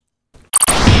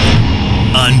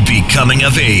Unbecoming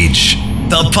of Age,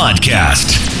 the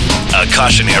podcast. A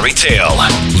cautionary tale.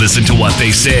 Listen to what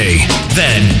they say,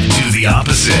 then do the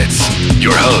opposite.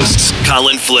 Your hosts,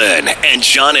 Colin Flynn and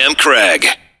John M. Craig.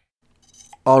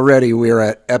 Already, we are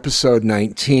at episode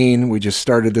 19. We just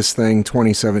started this thing,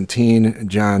 2017,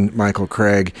 John Michael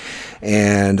Craig,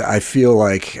 and I feel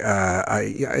like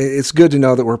it's good to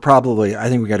know that I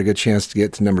think we got a good chance to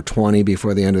get to number 20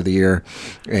 before the end of the year,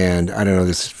 and I don't know,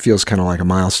 this feels kind of like a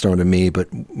milestone to me, but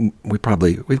we've got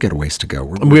a ways to go.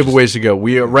 We have a ways to go.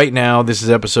 We are, right now, this is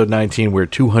episode 19, we're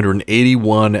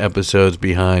 281 episodes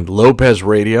behind Lopez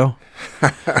Radio.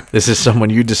 This is someone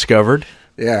you discovered.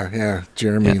 Yeah,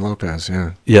 Jeremy Lopez,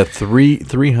 yeah. Yeah,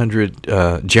 300,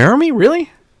 Jeremy, really?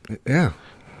 Yeah.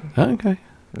 Okay.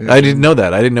 Yeah. I didn't know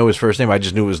that. I didn't know his first name. I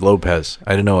just knew it was Lopez.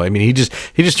 I didn't know. I mean, he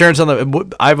just turns on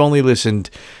the, I've only listened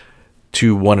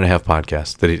to 1.5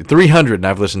 podcasts. 300, and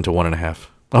I've listened to 1.5.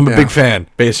 I'm a big fan,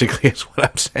 basically, is what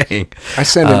I'm saying. I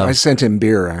sent him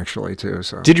beer, actually, too.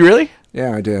 So. Did you really?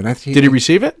 Yeah, I did. Did he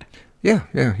receive it? Yeah,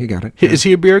 he got it. Is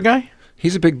he a beer guy?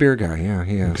 He's a big beer guy. Yeah,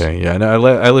 he is. Okay, yeah. No,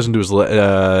 I listened to his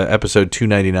episode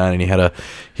 299, and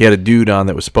he had a dude on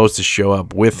that was supposed to show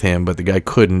up with him, but the guy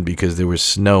couldn't because there was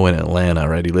snow in Atlanta.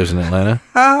 Right? He lives in Atlanta.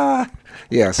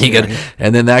 Yes.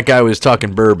 And then that guy was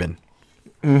talking bourbon.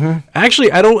 Mm-hmm.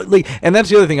 Actually, I don't like, and that's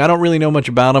the other thing. I don't really know much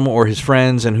about him or his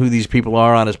friends and who these people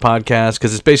are on his podcast,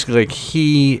 because it's basically like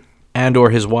he and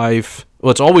or his wife. Well,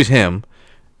 it's always him.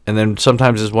 And then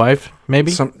sometimes his wife,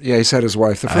 maybe? He said his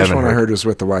wife. The first one I heard was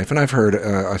with the wife, and I've heard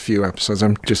a few episodes.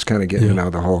 I'm just kind of getting to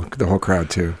know the whole crowd,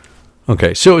 too.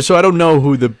 Okay, so I don't know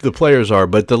who the players are,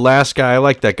 but the last guy, I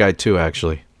like that guy, too,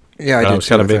 actually. Yeah, I was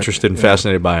kind of interested and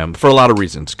fascinated by him for a lot of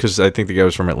reasons, because I think the guy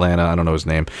was from Atlanta. I don't know his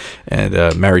name,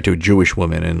 and married to a Jewish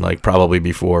woman, and like probably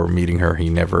before meeting her, he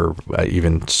never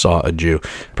even saw a Jew.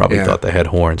 Probably thought they had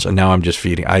horns. And now I'm just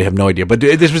feeding. I have no idea. But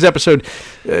this was episode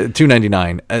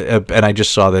 299, and I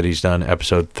just saw that he's done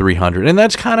episode 300, and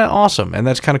that's kind of awesome, and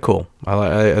that's kind of cool.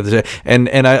 And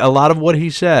a lot of what he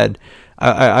said,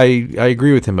 I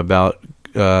agree with him about.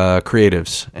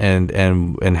 Creatives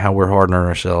and how we're hard on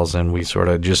ourselves, and we sort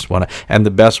of just want to, and the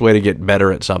best way to get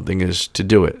better at something is to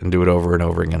do it and do it over and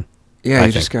over again. Yeah,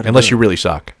 you just got to, unless you really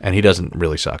suck, and he doesn't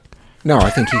really suck. No, I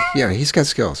think he's got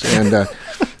skills, and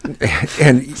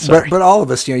but all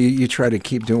of us, you try to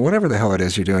keep doing whatever the hell it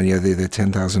is you're doing. The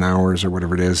 10,000 hours or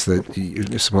whatever it is that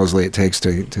supposedly it takes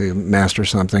to master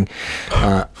something.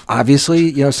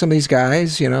 Obviously, some of these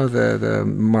guys, the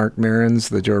Mark Marons,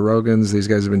 the Joe Rogans, these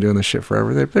guys have been doing this shit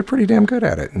forever. They're pretty damn good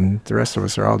at it, and the rest of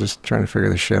us are all just trying to figure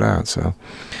this shit out. So,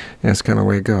 that's kind of the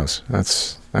way it goes. I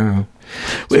don't know.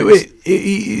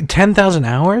 Wait, 10,000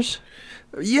 hours?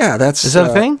 Yeah, is that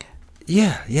a thing?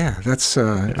 Yeah, that's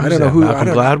I don't know who. Malcolm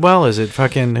Gladwell? Is it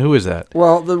fucking who is that?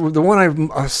 Well, the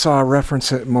one I saw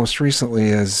reference it most recently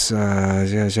is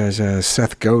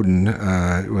Seth Godin.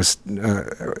 I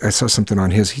saw something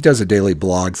on his. He does a daily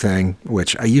blog thing,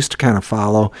 which I used to kind of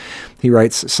follow. He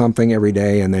writes something every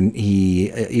day, and then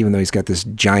even though he's got this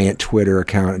giant Twitter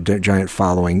account, giant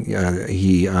following,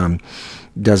 he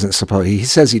he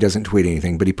says he doesn't tweet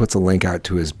anything, but he puts a link out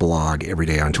to his blog every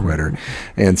day on Twitter,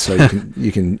 and so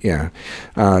you can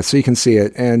so you can see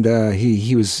it. And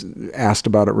he was asked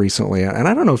about it recently, and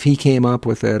I don't know if he came up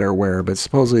with it or where, but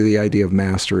supposedly the idea of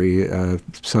mastery,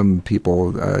 some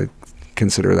people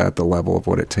consider that the level of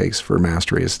what it takes for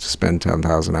mastery is to spend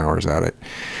 10,000 hours at it.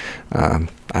 I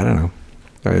don't know.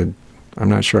 I'm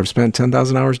not sure I've spent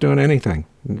 10,000 hours doing anything,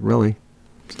 really.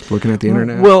 Looking at the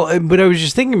internet. Well, but I was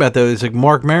just thinking about that. It's like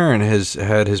Mark Maron has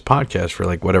had his podcast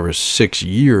for 6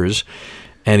 years,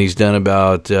 and he's done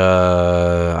about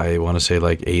I want to say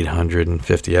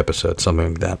 850 episodes,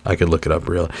 something like that. I could look it up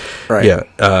really. Right.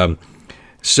 Yeah.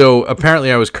 So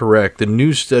apparently I was correct. The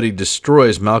new study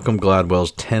destroys Malcolm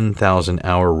Gladwell's 10,000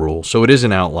 hour rule. So it is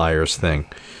an outliers thing.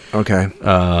 Okay.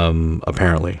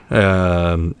 Apparently.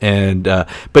 But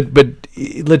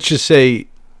let's just say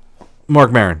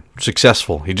Mark Maron,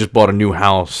 successful. He just bought a new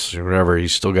house or whatever.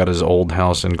 He's still got his old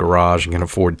house and garage and can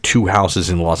afford 2 houses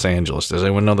in Los Angeles. Does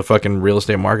anyone know the fucking real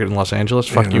estate market in Los Angeles?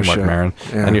 Fuck you, Mark Maron.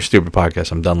 Yeah. And your stupid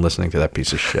podcast. I'm done listening to that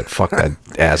piece of shit. Fuck that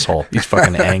asshole. He's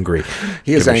fucking angry.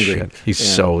 He is angry. He's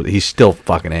still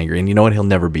fucking angry. And you know what? He'll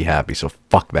never be happy, so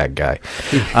fuck that guy.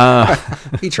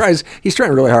 He's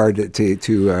trying really hard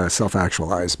to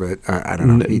self-actualize, but I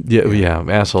don't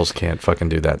know. Assholes can't fucking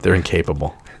do that. They're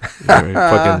incapable.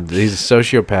 He's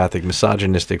sociopathic,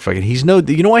 misogynistic. You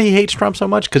know why he hates Trump so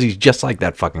much? Because he's just like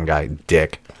that fucking guy,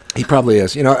 dick. He probably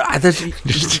is.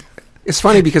 It's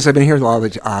funny because I've been hearing a lot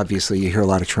of, obviously you hear a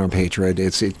lot of Trump hatred.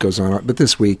 It goes on, but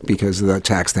this week because of the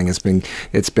tax thing,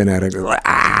 it's been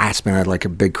at like a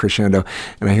big crescendo,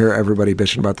 and I hear everybody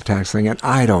bitching about the tax thing, and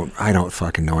I don't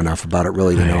fucking know enough about it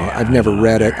really to know. I've never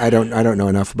read it. I don't know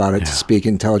enough about it to speak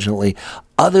intelligently.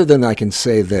 Other than I can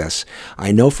say this,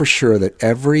 I know for sure that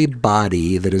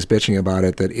everybody that is bitching about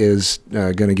it that is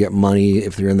going to get money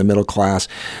if they're in the middle class,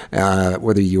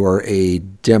 whether you're a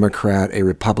Democrat, a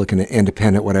Republican, an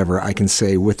independent, whatever, I can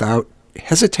say without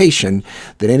hesitation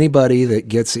that anybody that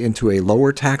gets into a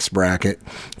lower tax bracket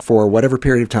for whatever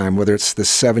period of time, whether it's the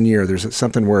 7 year, there's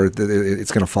something where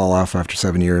it's going to fall off after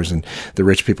 7 years, and the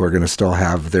rich people are going to still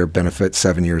have their benefit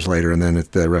 7 years later, and then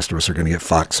the rest of us are going to get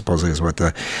fucked, supposedly is what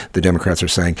the Democrats are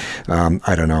saying.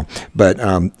 I don't know. But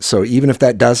so even if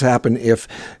that does happen, if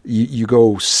you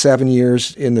go 7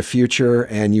 years in the future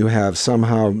and you have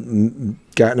somehow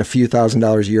gotten a few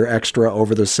 $1,000s a year extra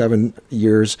over those 7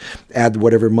 years, add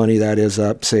whatever money that is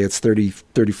up, say it's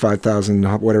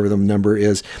 35,000, whatever the number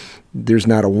is, there's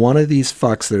not a one of these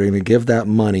fucks that are going to give that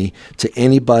money to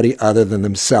anybody other than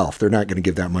themselves. They're not going to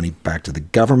give that money back to the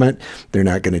government. They're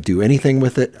not going to do anything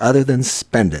with it other than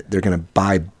spend it. They're going to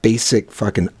buy basic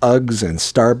fucking Uggs and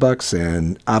Starbucks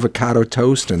and avocado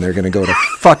toast, and they're going to go to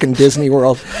fucking Disney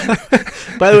World.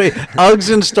 By the way,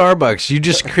 Uggs and Starbucks, you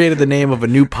just created the name of a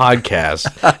new podcast,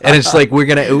 and it's like we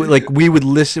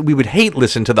would hate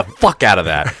listen to the fuck out of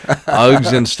that.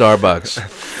 Uggs and Starbucks,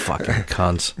 fucking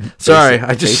cunts. Sorry,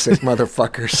 basic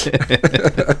motherfuckers.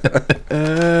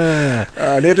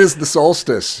 And it is the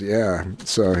solstice, yeah.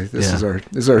 So this is our.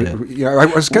 You know, I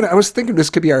was thinking this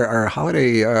could be our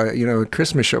holiday,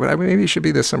 Christmas show, but maybe it should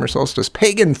be the summer solstice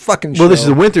pagan fucking show. Well, this is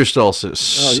the winter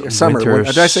solstice. Oh, summer.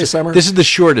 Did I say summer? This is the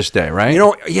shortest day, right?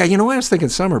 You know why I was thinking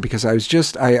summer, because I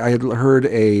had heard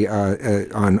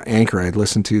on Anchor, I had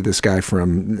listened to this guy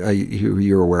from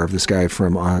you're aware of this guy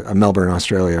from Melbourne,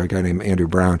 Australia, a guy named Andrew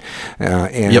Brown,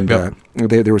 and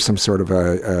there was some sort of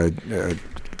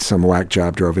some whack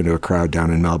job drove into a crowd down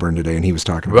in Melbourne today, and he was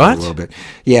talking about it a little bit.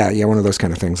 Yeah, one of those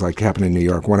kind of things like happened in New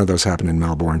York. One of those happened in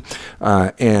Melbourne,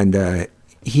 I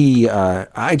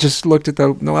just looked at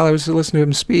while I was listening to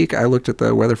him speak, I looked at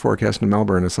the weather forecast in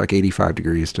Melbourne. It's like 85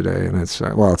 degrees today, and it's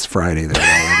Friday there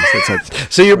already.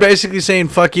 So you're basically saying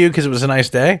fuck you because it was a nice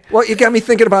day? Well, you got me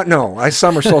thinking about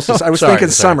summer solstice. I was thinking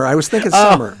summer. I was thinking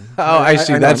summer. Oh, I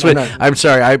see. I'm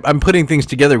sorry. I'm putting things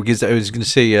together because I was going to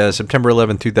say September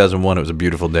 11, 2001. It was a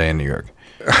beautiful day in New York.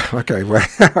 Okay, well,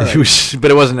 right.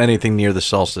 But it wasn't anything near the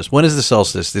solstice. When is the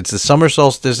solstice? It's the summer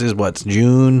solstice. Is what?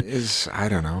 June? I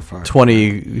don't know.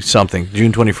 20 something.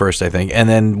 June 21st, I think. And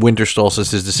then winter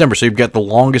solstice is December. So you've got the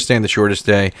longest day and the shortest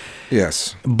day.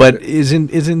 Yes. But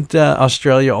isn't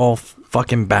Australia all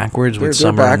fucking backwards with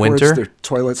summer and winter? Their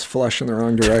toilets flush in the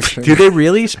wrong direction. Do they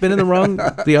really spin in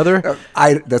the other?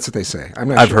 That's what they say.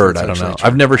 I've heard. I don't know.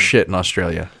 I've never shit in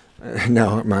Australia.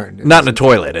 No, not in a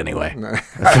toilet anyway. No.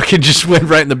 I fucking just went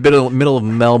right in the middle of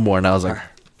Melbourne. I was like,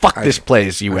 "Fuck this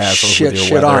place, you assholes!"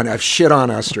 I've shit on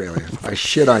Australia. I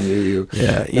shit on you.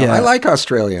 Yeah. I like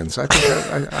Australians. I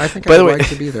think I'd like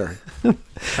to be there.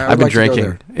 I've been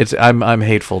drinking. I'm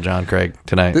hateful, John Craig,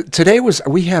 tonight. Today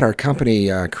we had our company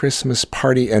Christmas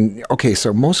party, and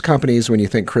so most companies, when you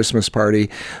think Christmas party,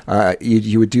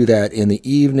 you would do that in the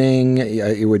evening.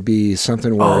 It would be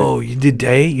something where you did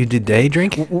day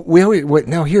drink. We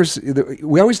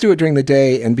always do it during the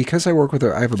day, and because I work with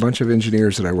I have a bunch of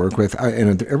engineers that I work with,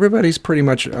 and everybody's pretty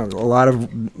much a lot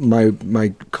of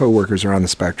my coworkers are on the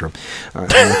spectrum.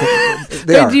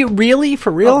 Do you really,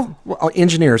 for real? Well,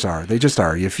 engineers are. They just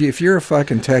are. If you're a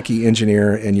fucking techie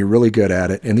engineer and you're really good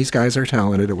at it, and these guys are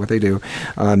talented at what they do,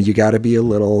 you got to be a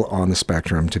little on the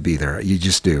spectrum to be there. You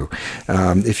just do.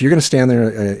 If you're going to stand there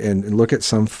and look at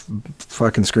some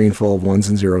fucking screen full of ones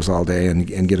and zeros all day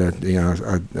and get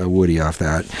a Woody off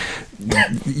that,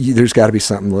 there's got to be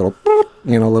something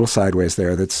a little sideways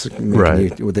there that's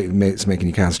making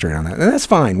you concentrate on that. And that's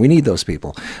fine. We need those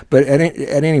people. But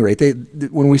at any rate,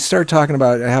 when we start talking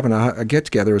about having a get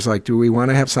together, it's like, do we want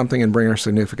to have something and bring our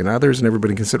significant others, and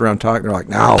everybody can sit around talking? They're like,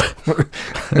 no.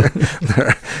 They're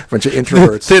a bunch of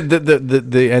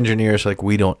introverts. The engineers like,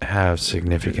 we don't have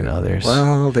significant others.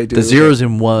 Well, they do. The zeros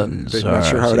and ones. They're not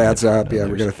sure how it adds up. Yeah,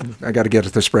 I got to get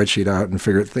the spreadsheet out and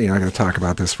figure it. I got to talk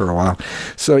about this for a while.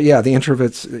 So yeah, the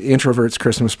introverts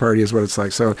Christmas party is what it's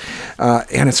like. So,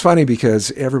 and it's funny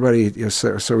because everybody,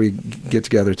 so we get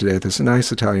together today at this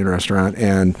nice Italian restaurant,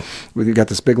 and we've got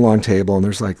this big long table, and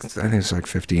there's I think it's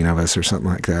 15 of us or something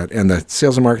like that. And the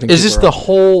sales and marketing. Is this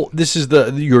this is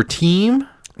your team?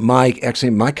 My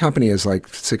company is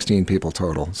 16 people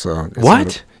total. So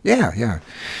what? Yeah.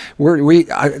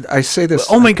 I say this.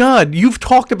 Oh my God, you've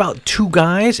talked about two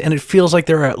guys, and it feels like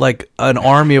they're like an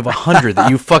army of 100 that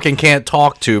you fucking can't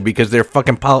talk to because they're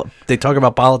fucking they talk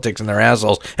about politics and they're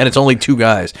assholes, and it's only two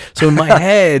guys. So in my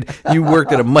head, you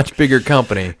worked at a much bigger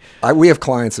company. We have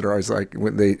clients that are always like,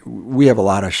 we have a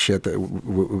lot of shit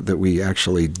that we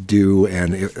actually do,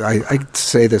 and I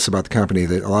say this about the company,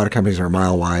 that a lot of companies are a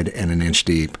mile wide and an inch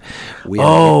deep.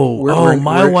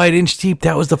 Mile wide, inch deep.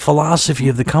 That was the philosophy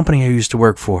of the company I used to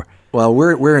work for. Well,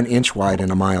 we're an inch wide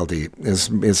and a mile deep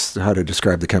is how to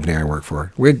describe the company I work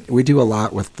for. We do a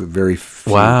lot with the very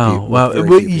few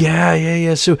people.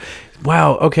 Yeah. So,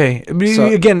 wow. Okay.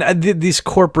 Again, these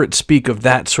corporate speak of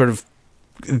that sort of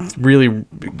really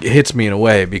hits me in a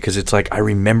way, because it's like I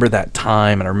remember that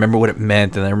time and I remember what it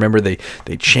meant, and I remember they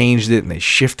changed it and they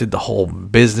shifted the whole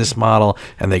business model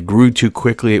and they grew too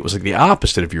quickly. It was like the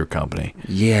opposite of your company.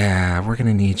 Yeah, we're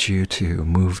gonna need you to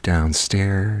move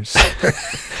downstairs.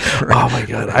 Oh my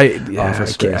God!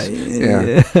 Office space.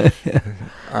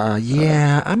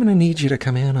 I'm gonna need you to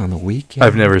come in on the weekend.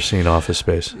 I've never seen Office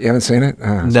Space. You haven't seen it?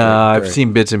 No, I've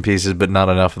seen bits and pieces, but not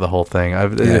enough of the whole thing.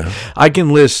 I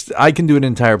can do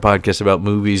an entire podcast about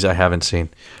movies I haven't seen.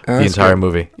 The entire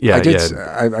movie. Yeah,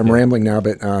 I'm rambling now,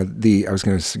 but I was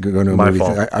going to go into a movie.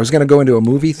 fault. I was going to go into a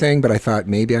movie thing, but I thought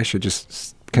maybe I should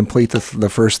just complete the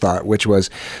first thought, which was,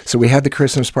 so we had the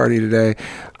Christmas party today.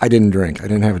 I didn't drink. I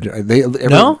didn't have a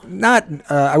No? Not,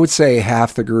 I would say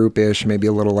half the group-ish, maybe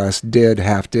a little less, did,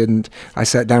 half didn't. I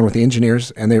sat down with the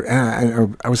engineers, and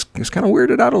I was kind of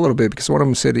weirded out a little bit, because one of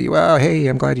them said, well, hey,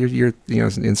 I'm glad you're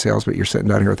in sales, but you're sitting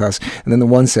down here with us. And then the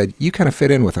one said, you kind of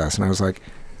fit in with us. And I was like,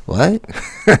 what?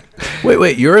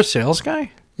 Wait, you're a sales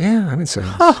guy? Yeah, I'm in sales.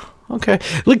 Huh. Okay.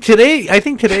 Look, I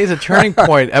think today is a turning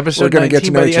point, episode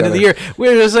 19 by the end of the year.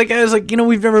 Where I was like,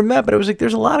 we've never met, but I was like,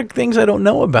 there's a lot of things I don't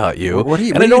know about you,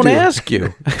 and I don't ask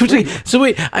you. So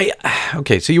wait,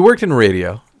 so you worked in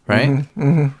radio, right?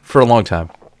 Mm-hmm. For a long time.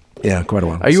 Yeah, quite a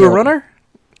while. Are you a runner?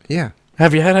 Yeah.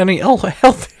 Have you had any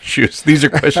health issues? These are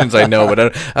questions I know,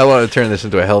 but I want to turn this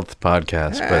into a health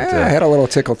podcast. But I had a little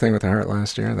tickle thing with the heart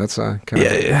last year. That's kind of...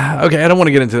 Yeah. Okay, I don't want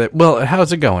to get into that. Well,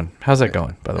 how's it going? How's that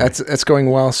going, by the way? It's going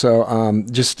well. So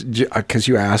just because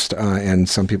you asked, and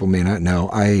some people may not know,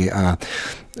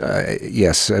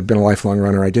 yes, I've been a lifelong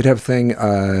runner. I did have a thing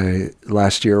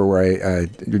last year where I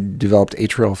developed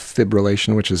atrial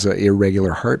fibrillation, which is an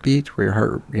irregular heartbeat, where your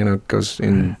heart, goes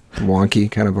in wonky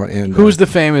kind of. And who's the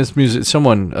famous music?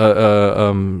 Someone,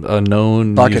 a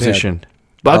known musician.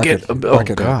 Buckethead. Oh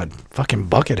God, fucking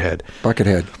Buckethead.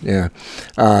 Buckethead, yeah.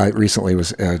 Recently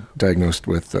was diagnosed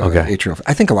with atrial.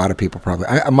 I think a lot of people probably.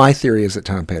 My theory is that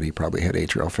Tom Petty probably had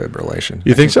atrial fibrillation.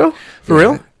 You think so? For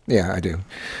real? Yeah, I do,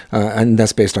 and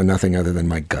that's based on nothing other than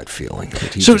my gut feeling.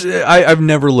 So I've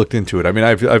never looked into it. I mean,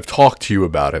 I've talked to you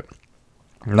about it,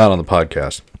 not on the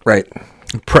podcast, right?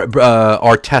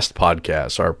 Our test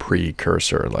podcast, our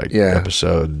precursor,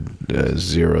 episode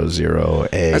 00A.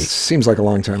 That seems like a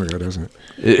long time ago, doesn't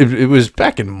it? It was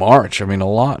back in March. I mean,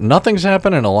 nothing's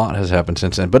happened, and a lot has happened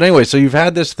since then. But anyway, so you've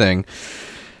had this thing.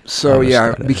 So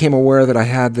I became aware that I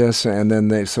had this, and then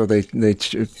they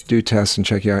do tests and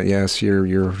check you out. Yes,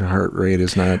 your heart rate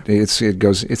is not. It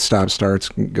stops, starts,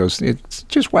 goes. It's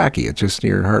just wacky. It's just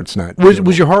your heart's not.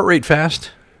 Was your heart rate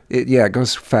fast? It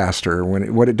goes faster.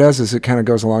 What it does is it kind of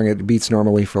goes along. It beats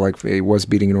normally for it was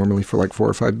beating normally for 4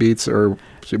 or 5 beats or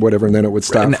whatever, and then it would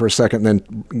stop for a second, and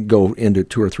then go into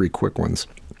 2 or 3 quick ones.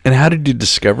 And how did you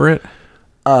discover it?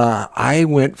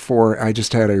 I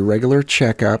just had a regular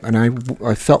checkup, and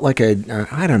I felt like I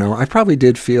don't know, I probably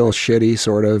did feel shitty,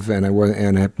 sort of, and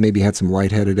I maybe had some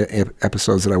lightheaded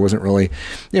episodes that I wasn't really,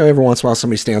 every once in a while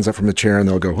somebody stands up from the chair and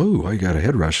they'll go, "Ooh, I got a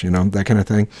head rush," that kind of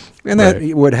thing. And that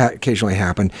would occasionally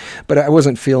happen, but I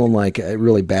wasn't feeling like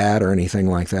really bad or anything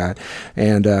like that.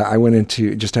 And I went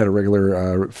just had a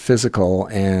regular physical,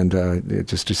 and it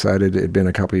just decided it had been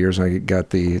a couple of years. I got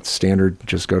the standard,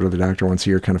 just go to the doctor once a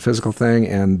year kind of physical thing.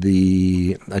 And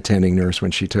the attending nurse,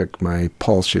 when she took my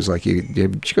pulse, she was like, she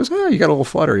goes, "Oh, you got a little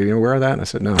flutter. Are you aware of that?" And I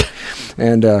said, "No."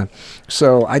 And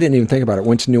so I didn't even think about it.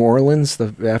 Went to New Orleans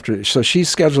so she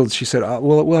scheduled. She said,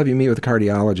 "We'll have you meet with a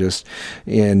cardiologist,"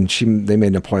 and they made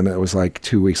an appointment. It was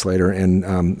 2 weeks later, and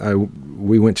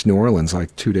we went to New Orleans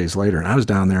 2 days later, and I was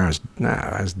down there.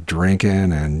 I was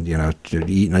drinking and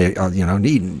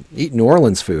eating New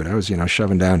Orleans food. I was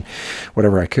shoving down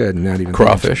whatever I could, and not even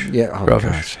crawfish. Crawfish.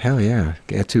 Gosh, hell yeah,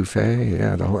 etouffee.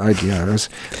 Yeah, the whole idea. I was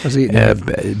eating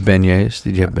beignets.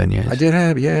 Did you have beignets? I did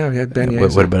have. Yeah, we had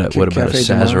beignets. What about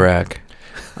Sazerac?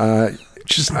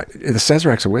 Just the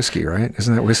Sazerac's a whiskey, right?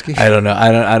 Isn't that whiskey? I don't know.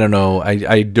 I don't know.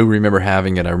 I do remember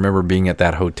having it. I remember being at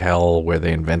that hotel where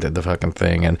they invented the fucking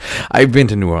thing, and I've been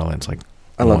to New Orleans like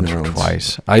once or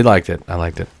twice. I liked it.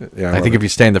 Yeah, I think if you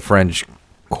stay in the French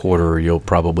Quarter, you'll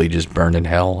probably just burn in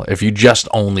hell. If you just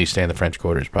only stay in the French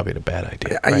Quarter, it's probably a bad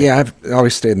idea. Right? Yeah, I've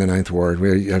always stayed in the Ninth Ward.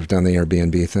 I've done the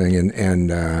Airbnb thing,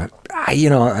 and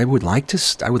I would like to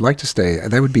stay.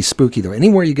 That would be spooky though.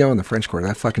 Anywhere you go in the French Quarter,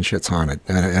 that fucking shit's haunted.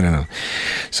 I don't know.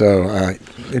 So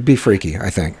it'd be freaky, I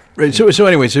think. Right. So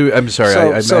anyway, I'm sorry.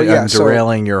 I'm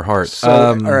derailing your heart.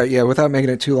 All right. Yeah. Without making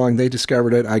it too long, they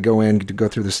discovered it. I go in to go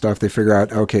through the stuff. They figure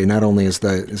out, okay, not only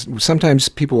sometimes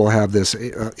people will have this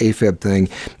AFib thing,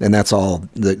 and that's all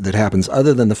that happens.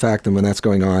 Other than the fact that when that's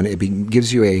going on, it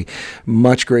gives you a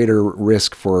much greater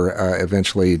risk for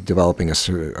eventually developing a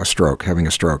stroke, having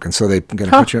a stroke. And so they're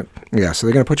going to put you. Yeah. So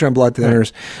they're going to put you on blood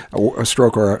thinners, a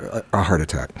stroke or a heart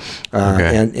attack.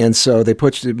 And so they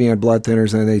put me on blood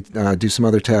thinners, and then they do some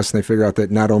other tests. And they figure out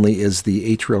that not only is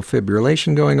the atrial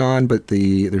fibrillation going on, but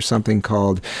there's something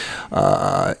called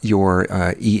your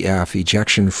EF,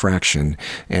 ejection fraction,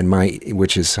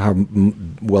 which is how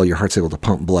well your heart's able to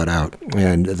pump blood out.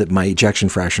 And my ejection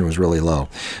fraction was really low,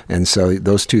 and so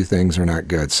those two things are not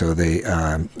good. So they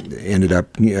ended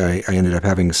up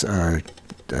having.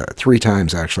 3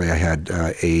 times actually I had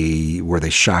where they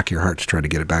shock your heart to try to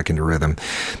get it back into rhythm,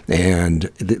 and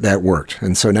that worked.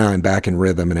 And so now I'm back in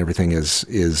rhythm, and everything is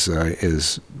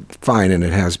fine, and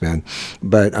it has been.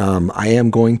 But I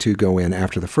am going to go in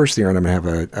after the first year, and I'm going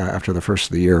to have after the first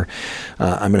of the year,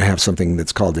 I'm going to have something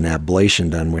that's called an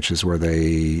ablation done, which is where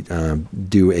they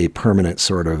do a permanent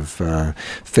sort of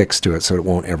fix to it, so it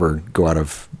won't ever go out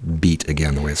of beat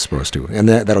again the way it's supposed to. And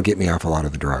that'll get me off a lot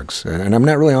of the drugs. And I'm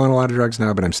not really on a lot of drugs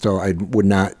now, but I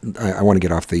want to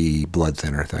get off the blood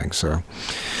thinner thing. So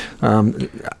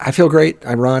I feel great.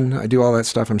 I run. I do all that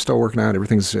stuff. I'm still working out.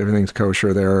 Everything's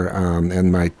kosher there. And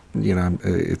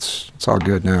it's all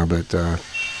good now. But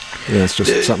it's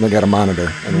just something I got to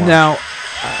monitor. And watch. Now,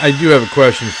 I do have a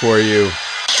question for you.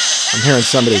 I'm hearing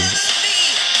somebody.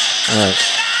 All right.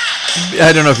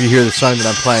 I don't know if you hear the song that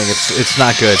I'm playing. It's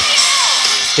not good.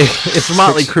 It's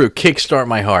Motley Crue, Kickstart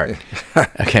My Heart.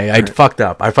 Okay, I fucked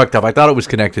up. I thought it was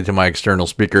connected to my external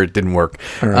speaker. It didn't work.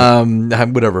 Right.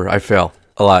 Whatever, I fail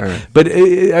a lot. Right. But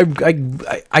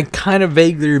I kind of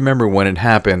vaguely remember when it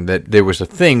happened that there was a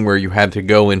thing where you had to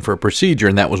go in for a procedure,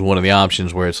 and that was one of the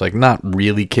options where it's like not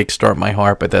really Kickstart My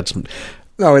Heart, but that's it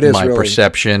is my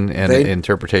perception and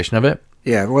interpretation of it.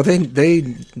 Yeah, well,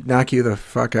 they knock you the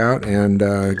fuck out and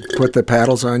put the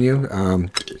paddles on you.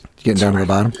 Getting down to the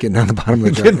bottom of the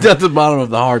jug. Getting down to the bottom of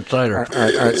the hard cider. All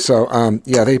right. So,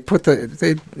 they put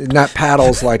they not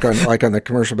paddles like on the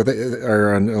commercial, but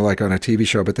like on a TV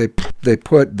show, but they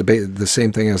put the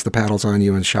same thing as the paddles on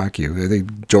you and shock you. They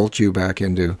jolt you back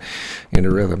into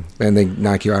rhythm, and they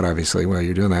knock you out obviously while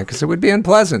you're doing that because it would be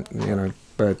unpleasant,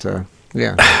 But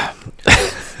yeah.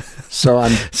 So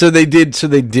they did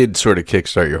sort of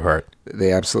kickstart your heart.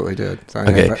 They absolutely did.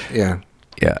 Okay. Yeah.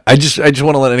 Yeah, I just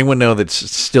want to let anyone know that's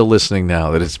still listening now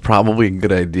that it's probably a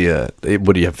good idea.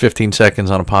 What do you have, 15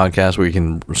 seconds on a podcast where you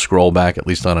can scroll back, at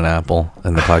least on an Apple,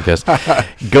 in the podcast?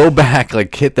 Go back,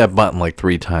 hit that button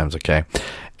 3 times, okay?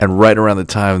 And right around the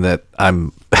time that I'm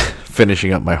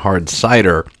finishing up my hard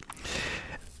cider,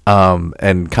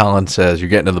 and Colin says, you're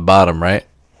getting to the bottom, right?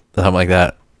 Something like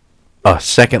that. A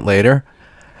second later...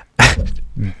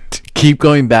 Keep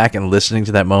going back and listening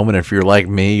to that moment. If you're like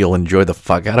me, you'll enjoy the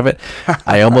fuck out of it.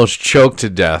 I almost choked to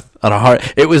death on a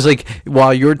heart. It was like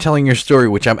while you're telling your story,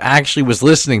 which I'm actually was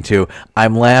listening to,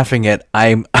 I'm laughing at.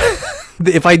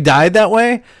 If I died that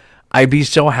way, I'd be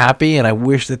so happy, and I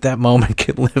wish that moment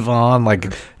could live on.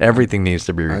 Everything needs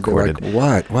to be recorded.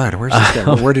 What? Where's this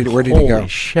guy? Where did he go? Holy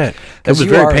shit! That was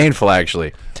very painful,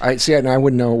 actually. I see, and I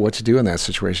wouldn't know what to do in that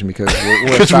situation because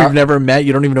we've never met.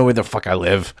 You don't even know where the fuck I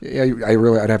live. Yeah,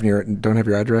 don't have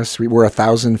your address. We're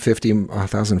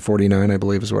 1049, I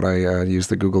believe, is what I use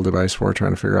the Google device for,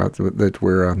 trying to figure out that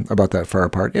we're about that far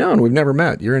apart. And we've never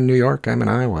met. You're in New York. I'm in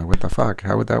Iowa. What the fuck?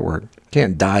 How would that work?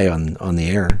 Can't die on the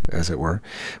air, as it were.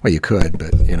 Well, you could,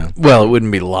 but Well, it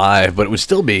wouldn't be live, but it would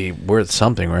still be worth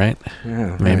something, right?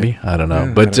 Yeah, maybe. Right. I don't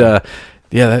know, but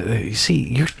you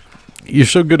see, you're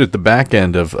so good at the back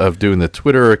end of doing the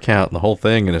Twitter account and the whole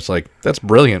thing, and it's that's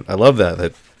brilliant. I love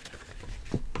that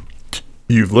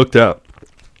you've looked out.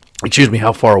 Excuse me,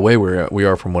 how far away we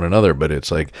are from one another, but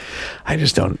it's I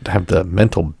just don't have the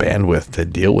mental bandwidth to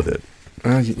deal with it.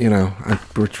 I'm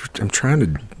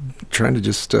trying to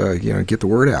just get the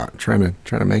word out, trying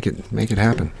to make it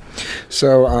happen.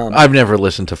 So I've never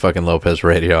listened to fucking Lopez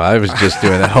Radio. I was just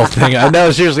doing that whole thing.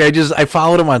 No, seriously, I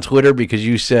followed him on Twitter because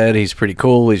you said he's pretty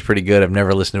cool, he's pretty good. I've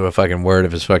never listened to a fucking word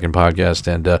of his fucking podcast,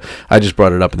 and I just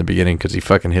brought it up in the beginning because he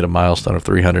fucking hit a milestone of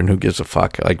 300. And who gives a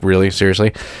fuck? Like, really,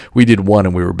 seriously, we did one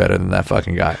and we were better than that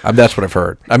fucking guy. That's what I've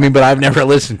heard. I mean, but I've never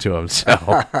listened to him.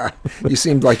 So you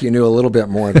seemed like you knew a little bit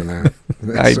more than that.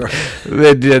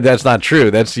 That's not true.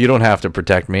 You don't have to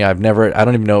protect me. I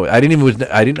don't even know. I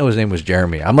didn't know his name was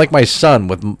Jeremy. I'm like my son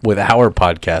with our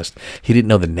podcast. He didn't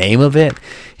know the name of it.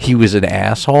 He was an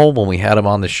asshole when we had him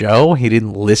on the show. He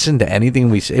didn't listen to anything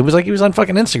we said. It was like he was on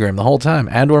fucking Instagram the whole time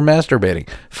and/or masturbating.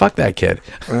 Fuck that kid.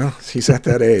 Well, he's at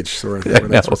that age. So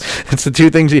it's the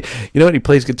two things. You know what? He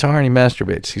plays guitar and he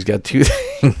masturbates. He's got two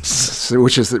things,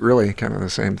 which is really kind of the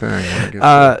same thing.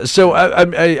 So I've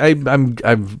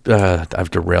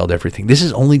derailed everything. This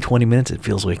is only 20 minutes. It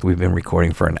feels like we've been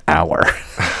recording for an hour.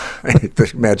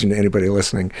 Imagine anybody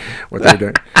listening what they're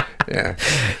doing.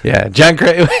 Yeah. John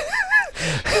Craig.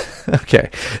 Okay,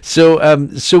 so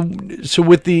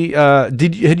with the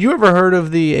had you ever heard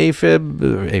of the AFib,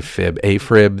 the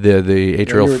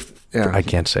atrial? I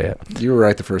can't say it. You were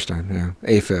right the first time. Yeah,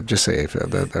 AFib. Just say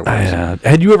AFib. That was.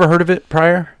 Had you ever heard of it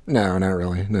prior? No, not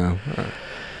really. No.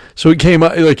 So it came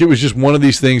out like it was just one of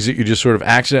these things that you just sort of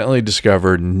accidentally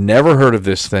discovered. Never heard of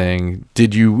this thing.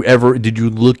 Did you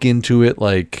look into it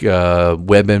like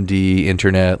WebMD,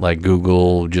 internet, like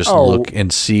Google, look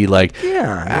and see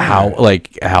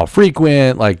how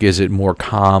frequent? Like, is it more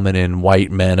common in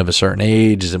white men of a certain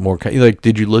age? Is it more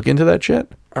did you look into that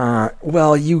shit?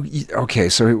 Well, okay.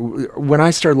 So when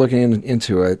I started looking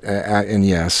into it, and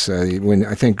yes, when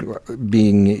I think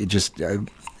being just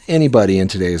anybody in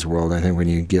today's world, I think when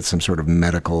you get some sort of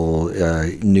medical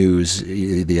news,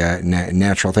 the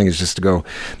natural thing is just to go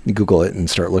Google it and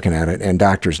start looking at it. And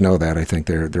doctors know that. I think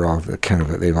they're all kind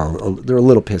of they're a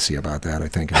little pissy about that. I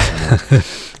think, in some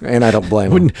ways. And I don't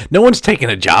blame them. No one's taking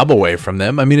a job away from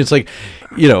them. I mean, it's like,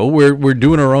 we're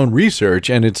doing our own research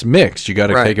and it's mixed. You got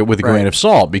to take it with a grain of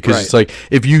salt because it's like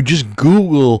if you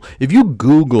Google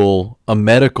a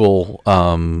medical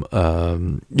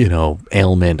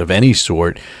ailment of any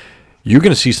sort, you're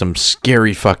going to see some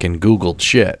scary fucking Googled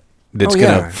shit that's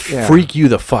going to freak you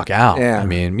the fuck out. I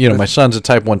mean, my son's a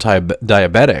type 1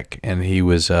 diabetic, and he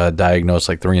was diagnosed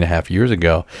like 3.5 years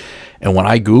ago. And when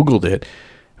I Googled it,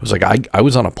 it was like I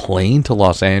was on a plane to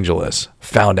Los Angeles,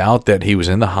 found out that he was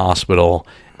in the hospital,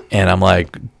 and I'm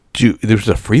like, dude, this was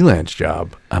a freelance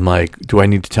job. I'm like, do I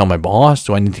need to tell my boss?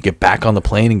 Do I need to get back on the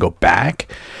plane and go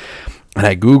back? And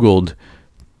I Googled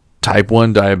type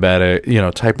 1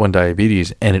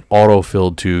 diabetes, and it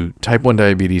autofilled to type 1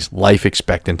 diabetes life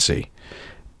expectancy.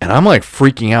 And I'm like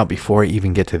freaking out before I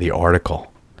even get to the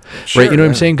article. Sure, right? You know what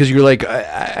I'm saying? Because you're like,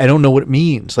 I don't know what it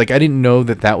means. Like, I didn't know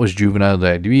that was juvenile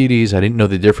diabetes. I didn't know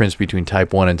the difference between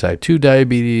type 1 and type 2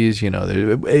 diabetes.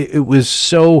 It was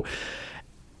so...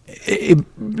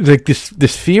 like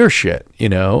this fear shit,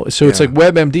 So it's like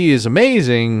WebMD is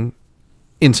amazing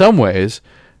in some ways,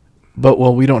 but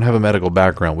we don't have a medical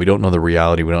background. We don't know the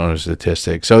reality. We don't know the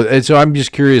statistics. So I'm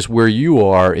just curious where you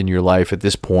are in your life at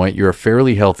this point. You're a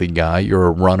fairly healthy guy. You're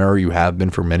a runner. You have been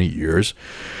for many years.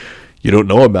 You don't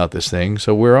know about this thing.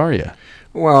 So where are you?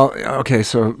 Well, okay,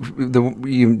 so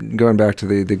going back to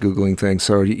the Googling thing,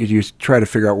 so you try to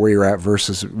figure out where you're at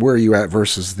versus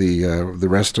the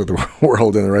rest of the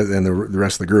world and the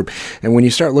rest of the group. And when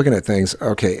you start looking at things,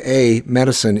 okay,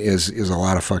 medicine is a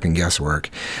lot of fucking guesswork,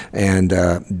 and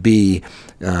B,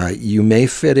 you may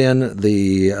fit in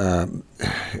the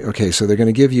okay, so they're going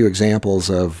to give you examples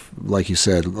of, like you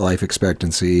said, life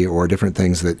expectancy or different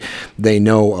things that they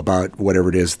know about whatever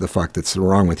it is the fuck that's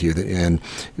wrong with you. And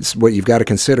what you've got to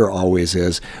consider always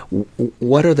is,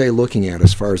 what are they looking at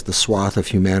as far as the swath of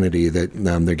humanity that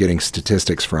they're getting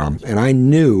statistics from? And I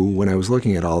knew when I was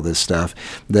looking at all this stuff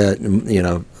that,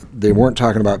 they weren't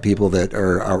talking about people that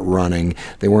are out running.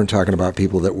 They weren't talking about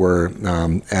people that were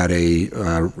at a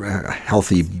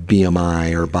healthy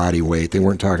BMI or body weight. They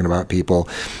weren't talking about people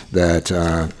that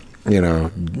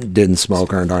didn't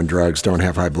smoke, aren't on drugs, don't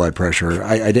have high blood pressure.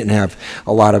 I didn't have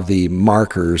a lot of the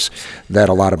markers that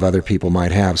a lot of other people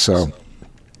might have. So,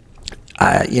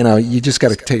 you just got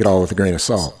to take it all with a grain of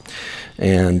salt.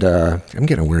 And I'm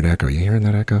getting a weird echo. You hearing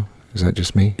that echo? Is that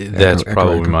just me? That's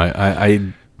probably my.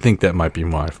 I think that might be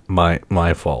my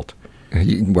fault.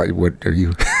 What are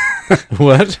you?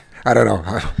 What? I don't know.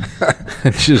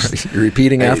 You're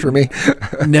repeating after me?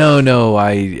 No.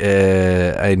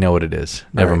 I know what it is.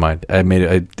 Never mind. I made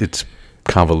it. It's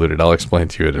convoluted. I'll explain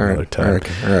to you at another time.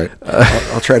 All right.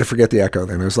 I'll try to forget the echo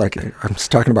then. I was like, I'm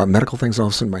just talking about medical things all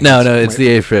of a sudden. No, it's the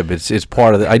AFib. It's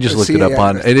part of it. I just looked it up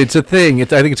and it's a thing. I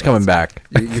think it's coming back.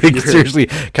 Seriously,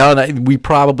 Kyle and I, we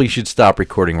probably should stop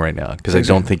recording right now because I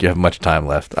don't think you have much time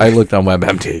left. I looked on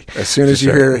WebMD. As soon as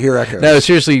you hear echoes. No,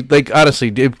 seriously, like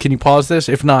honestly, can you pause this?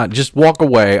 If not, just walk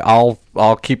away. I'll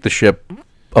keep the ship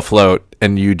afloat,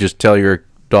 and you just tell your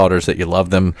daughters that you love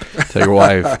them, tell your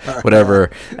wife, whatever,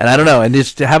 and I don't know, and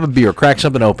just have a beer, crack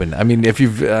something open. I mean, if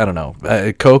you've, I don't know,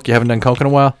 Coke, you haven't done Coke in a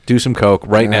while, do some Coke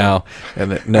right now.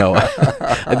 And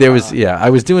there was, I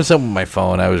was doing something with my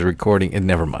phone, I was recording, and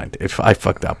never mind, if I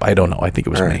fucked up, I don't know, I think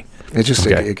it was me. It just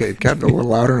it got a little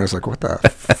louder, and I was like, what the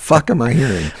fuck am I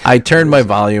hearing? I turned my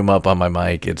volume up on my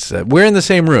mic. It's we're in the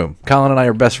same room. Colin and I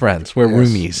are best friends. We're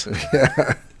roomies.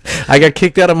 Yeah. I got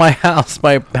kicked out of my house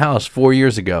 4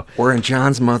 years ago. We're in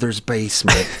John's mother's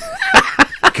basement.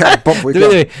 John's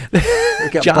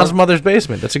mother's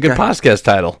basement. That's a good podcast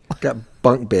title. Got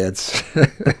bunk beds.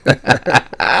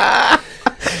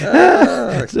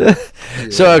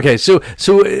 So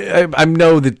I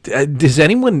know that does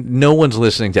anyone? No one's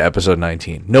listening to episode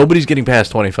 19. Nobody's getting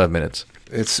past 25 minutes.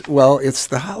 It's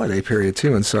the holiday period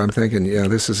too, and so I'm thinking,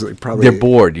 this is probably they're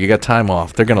bored. You got time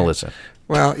off. They're gonna listen.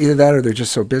 Well, either that or they're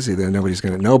just so busy that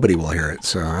nobody will hear it.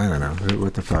 So I don't know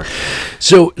what the fuck.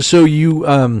 So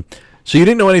you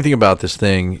didn't know anything about this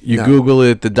thing. You Google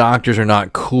it. The doctors are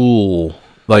not cool.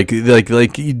 Like,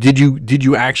 did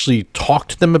you actually talk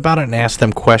to them about it and ask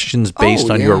them questions based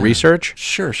on your research?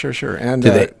 Sure. And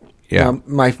the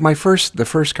first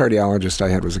cardiologist I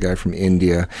had was a guy from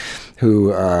India, who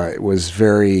was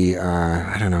very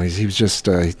I don't know. He was just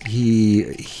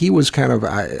he was kind of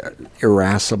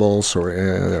irascible,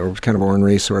 or kind of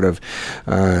ornery, sort of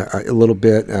a little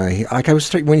bit.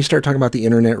 When you start talking about the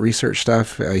internet research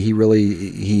stuff,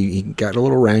 he got a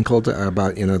little rankled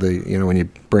about when you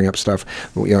bring up stuff.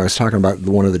 I was talking about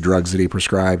one of the drugs that he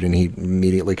prescribed, and he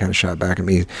immediately kind of shot back at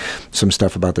me some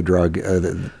stuff about the drug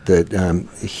that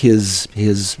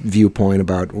his viewpoint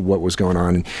about what was going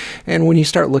on, and when you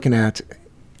start looking at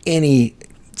any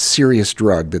serious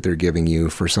drug that they're giving you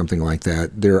for something like that,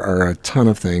 there are a ton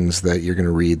of things that you're going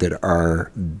to read that are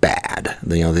bad.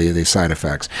 The side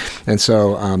effects, and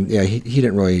so he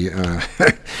didn't really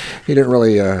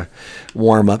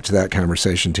warm up to that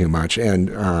conversation too much,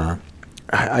 and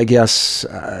I guess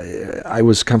I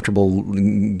was comfortable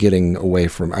getting away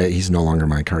from. He's no longer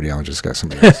my cardiologist. Got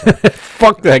somebody else.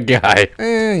 Fuck that guy.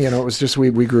 It was just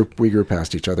we grew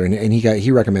past each other, and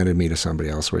he recommended me to somebody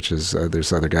else, which is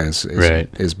there's other guys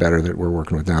is better that we're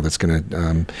working with now that's going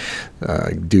to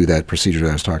do that procedure that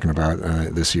I was talking about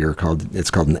this year.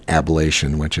 It's called an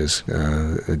ablation, which is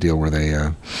a deal where they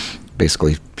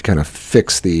basically kind of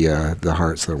fix the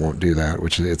heart so it won't do that.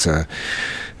 Which it's a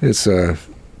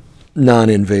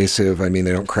non-invasive. I mean,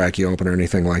 they don't crack you open or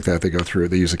anything like that.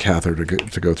 They use a catheter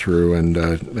to go through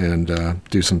and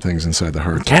do some things inside the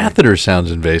heart. Catheter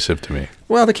sounds invasive to me.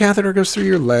 Well, the catheter goes through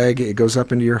your leg. It goes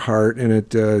up into your heart, and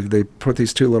they put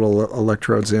these two little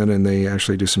electrodes in, and they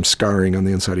actually do some scarring on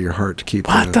the inside of your heart to keep.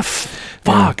 What the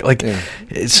fuck?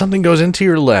 Something goes into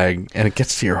your leg and it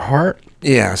gets to your heart.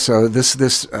 Yeah, so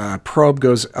this probe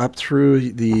goes up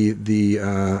through the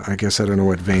I guess I don't know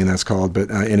what vein that's called, but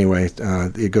anyway,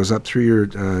 it goes up through your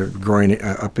groin,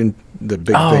 up in the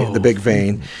big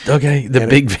vein. Okay, the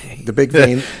big vein. The big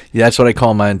vein. Yeah, that's what I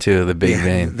call mine too, the big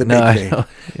vein. The big vein.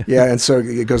 Yeah, and so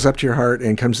it goes up to your heart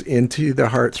and comes into the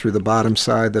heart through the bottom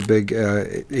side, the big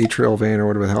atrial vein or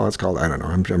whatever the hell it's called. I don't know.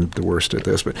 I'm the worst at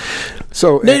this, but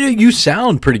so no, you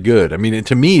sound pretty good. I mean,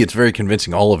 to me, it's very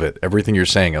convincing. All of it, everything you're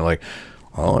saying. I'm like,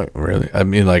 oh, really? I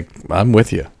mean, like, I'm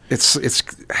with you. It's a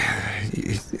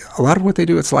lot of what they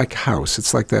do. It's like House.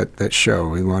 It's like that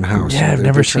show on House. Yeah, I've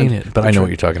never seen it, but I know what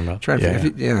you're talking about.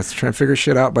 It's trying to figure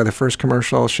shit out by the first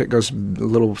commercial. Shit goes a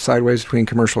little sideways between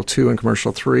commercial 2 and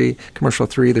commercial 3. Commercial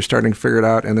 3, they're starting to figure it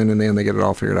out, and then in the end, they get it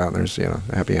all figured out, and there's a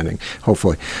happy ending,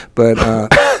 hopefully. But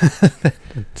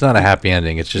it's not a happy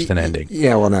ending. It's just an ending.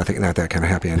 Yeah, well, not that kind of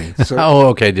happy ending. So,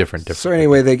 okay, different. So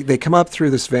anyway, they come up through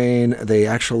this vein. They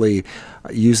actually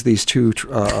use these two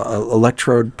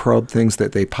electrode probe things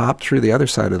that they pop through the other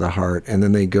side of the heart, and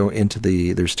then they go into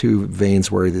there's two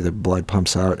veins where the blood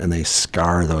pumps out, and they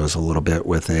scar those a little bit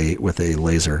with a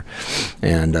laser,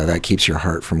 and that keeps your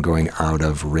heart from going out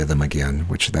of rhythm again,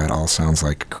 which that all sounds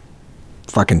like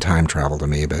fucking time travel to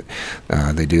me, but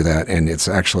they do that, and it's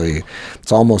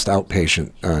almost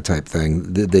outpatient type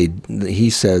thing. He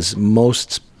says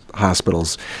most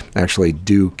hospitals actually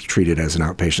do treat it as an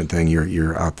outpatient thing.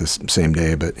 You're out the same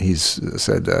day, but he's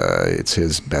said it's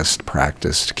his best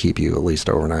practice to keep you at least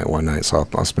overnight, one night. So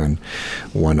I'll spend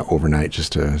one overnight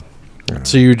just to.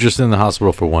 So you're just in the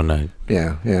hospital for one night?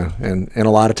 Yeah, and a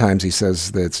lot of times he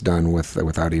says that it's done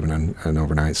without even an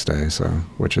overnight stay. So,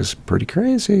 which is pretty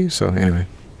crazy. So anyway,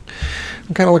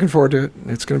 I'm kind of looking forward to it.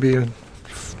 It's going to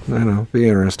be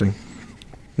interesting,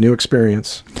 new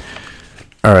experience.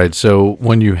 All right. So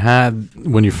when you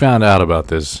found out about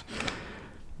this,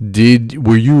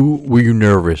 were you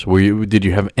nervous? Did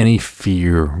you have any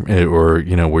fear, or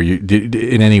were you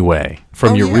in any way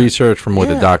from your research, from what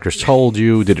the doctors told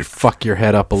you? Did it fuck your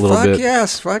head up a little bit?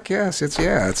 Fuck yes.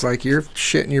 It's like you're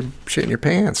shitting your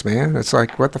pants, man. It's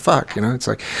like, what the fuck, It's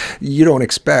like you don't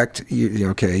expect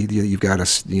you've got a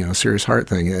serious heart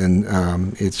thing,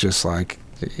 and it's just like.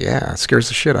 Yeah, it scares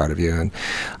the shit out of you, and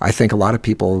I think a lot of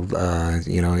people,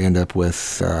 end up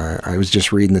with. I was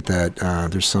just reading that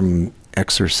there's some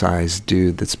exercise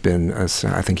dude that's been. I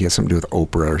think he has something to do with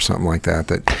Oprah or something like that.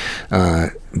 That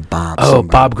Bob. Oh,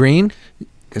 Bob Green.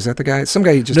 Is that the guy? Some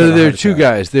guy you just. No, there are two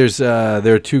guys. There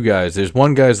are two guys. There's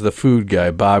one guy's the food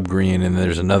guy, Bob Green, and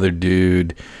there's another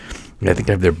dude. I think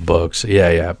I have their books.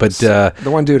 Yeah. But the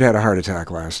one dude had a heart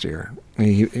attack last year.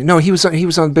 He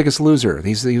was on Biggest Loser.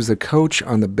 He was the coach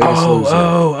on the Biggest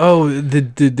Loser.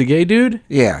 The gay dude?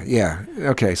 Yeah.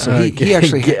 Okay, so he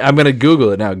actually. I'm gonna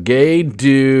Google it now. Gay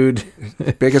dude.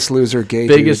 Biggest Loser, gay.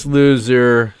 Biggest dude.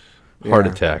 Loser. Heart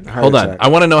attack. Hold on. I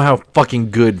want to know how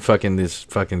fucking good this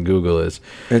Google is.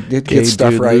 It gets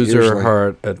stuff right. Loser, usually.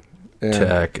 Heart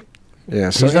attack.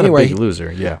 Yeah. So he's anyway, not a big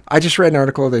loser. Yeah. I just read an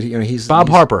article that he's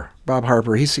Harper. Bob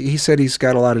Harper. He said he's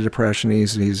got a lot of depression.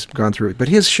 He's gone through it, but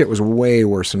his shit was way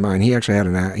worse than mine. He actually had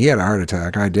a heart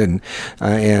attack. I didn't,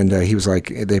 and he was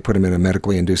like, they put him in a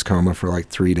medically induced coma for like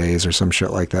 3 days or some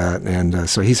shit like that, and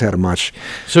so he's had a much.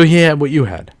 So he had what you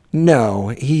had.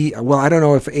 No, I don't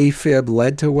know if AFib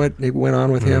led to what went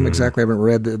on with him exactly. I haven't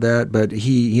read that, but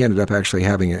he ended up actually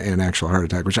having an actual heart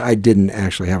attack, which I didn't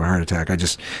actually have a heart attack.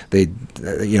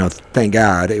 Thank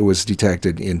God it was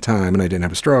detected in time, and I didn't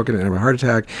have a stroke, I didn't have a heart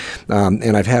attack,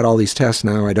 and I've had all these tests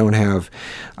now. I don't have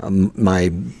my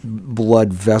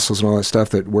blood vessels and all that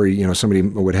stuff where somebody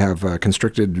would have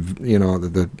constricted,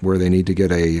 where they need to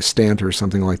get a stent or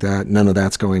something like that. None of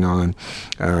that's going on.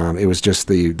 It was just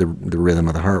the rhythm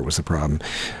of the heart was the problem.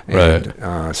 And,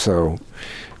 right.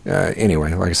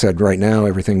 Anyway, like I said, right now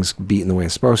everything's beating the way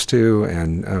it's supposed to,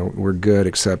 and we're good,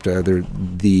 except the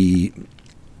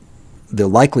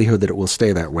likelihood that it will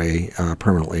stay that way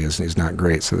permanently is not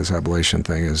great. So this ablation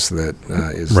thing is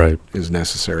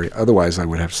necessary. Otherwise, I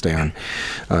would have to stay on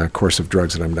a course of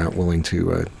drugs that I'm not willing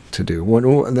to do.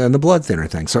 And then the blood thinner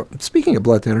thing. So speaking of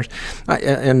blood thinners,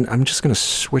 and I'm just going to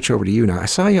switch over to you now. I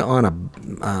saw you on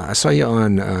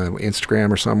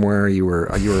Instagram or somewhere. You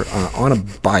were on a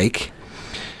bike.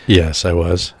 Yes, I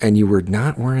was. And you were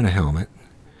not wearing a helmet.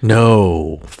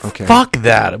 No. Okay. Fuck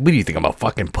that. What do you think? I'm a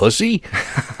fucking pussy?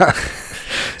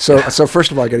 So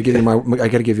first of all, I got to give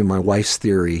you my wife's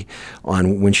theory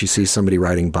on when she sees somebody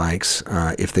riding bikes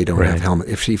if they don't have helmet.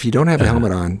 If you don't have a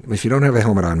helmet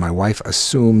on, my wife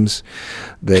assumes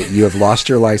that you have lost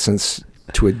your license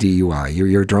to a DUI.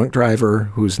 You're a drunk driver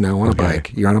who's now on a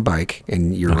bike. You're on a bike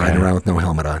and you're riding around with no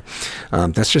helmet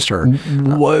on. That's just her.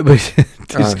 What?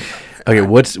 Okay,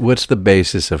 what's the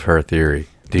basis of her theory?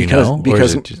 Do you know?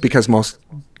 Because most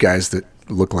guys that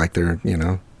look like they're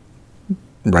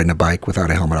riding a bike without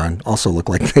a helmet on also look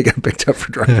like they got picked up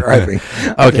for drunk driving.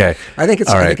 Okay. I think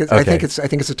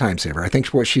it's a time saver. I think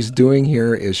what she's doing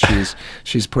here is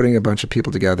she's putting a bunch of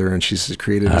people together and she's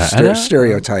created a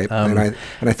stereotype, and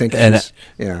I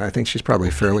think she's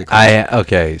probably fairly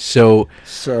clear. So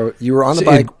you were on the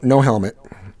bike, no helmet.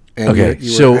 And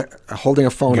you were holding a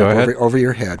phone over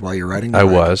your head while you're riding the bike.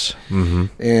 I was. Mm-hmm.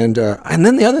 And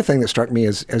then the other thing that struck me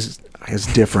as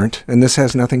different, and this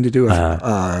has nothing to do with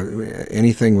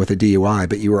anything with a DUI,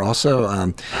 but you were also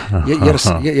you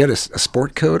had a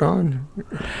sport coat on.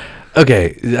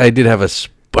 Okay, I did have is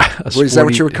that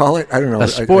what you would call it? I don't know. A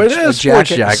sports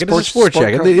jacket. It's a sports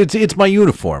jacket. It's my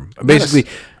uniform. Basically,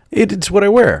 it's what I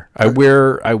wear. I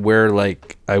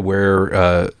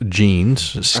wear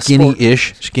jeans,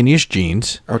 skinny-ish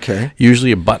jeans. Okay.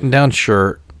 Usually a button-down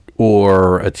shirt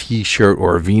or a T-shirt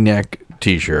or a V-neck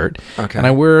T-shirt. Okay. And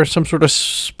I wear some sort of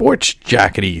sports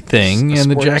jackety thing.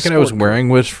 The jacket I was wearing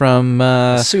was from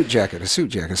a suit jacket,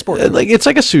 sport coat. It's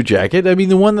like a suit jacket. I mean,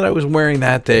 the one that I was wearing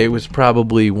that day was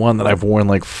probably one that I've worn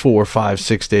like 4, 5,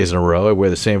 6 days in a row. I wear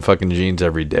the same fucking jeans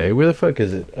every day. Where the fuck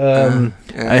is it?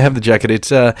 I have the jacket.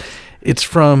 It's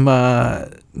from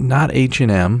not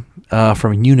H&M,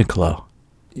 from Uniqlo.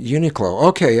 Uniqlo.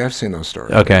 Okay, I've seen those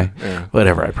stores. Okay. Yeah.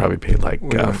 Whatever. I probably paid like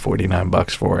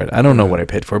 $49 for it. I don't know what I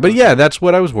paid for it. But yeah, that's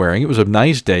what I was wearing. It was a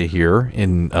nice day here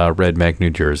in Red Neck, New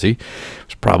Jersey. It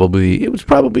was probably,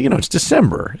 it's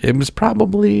December. It was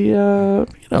probably,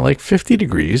 like 50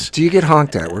 degrees. Do you get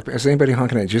honked at? Is anybody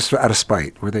honking at you just out of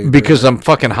spite? Because I'm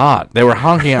fucking hot. They were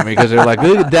honking at me because they're like,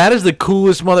 "Look, that is the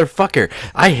coolest motherfucker."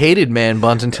 I hated man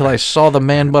buns until I saw the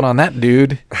man bun on that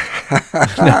dude.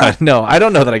 No, I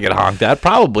don't know that I get honked at.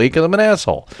 Probably because I'm an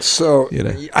asshole. So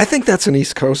I think that's an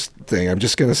East Coast thing. I'm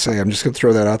just going to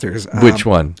throw that out there. Which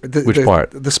one? Which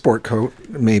part? The sport coat,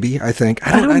 maybe. I think.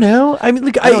 I don't know. I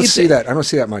mean, I don't see that. I don't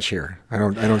see that much here. I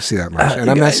don't see that much. And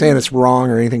I'm not saying it's wrong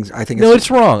or anything. I think it's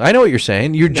wrong. I know what you're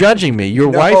saying. You're judging me. Your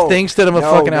wife thinks that I'm a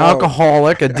fucking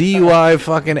alcoholic, a DUI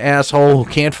fucking asshole who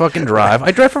can't fucking drive.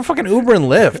 I drive for fucking Uber and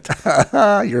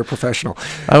Lyft. You're a professional.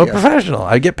 I'm a professional.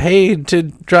 I get paid to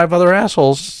drive other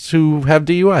assholes who have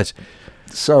DUIs.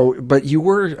 So, but you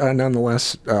were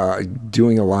nonetheless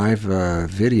doing a live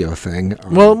video thing.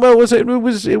 Well, it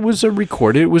was a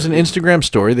recorded. It was an Instagram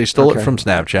story. They stole it from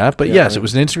Snapchat, but yes, it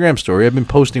was an Instagram story. I've been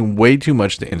posting way too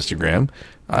much to Instagram.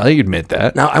 I admit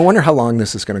that. Now, I wonder how long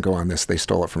this is going to go on. They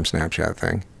stole it from Snapchat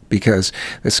thing, because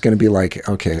it's going to be like,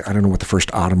 okay, I don't know what the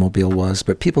first automobile was,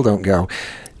 but people don't go,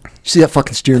 see that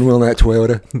fucking steering wheel in that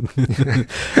Toyota?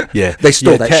 Yeah. They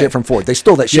stole that shit from Ford. They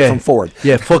stole that shit from Ford.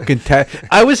 Yeah, fucking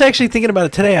I was actually thinking about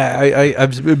it today.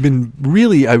 I've been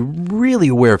really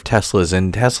aware of Teslas,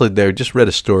 and Tesla, they just read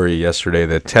a story yesterday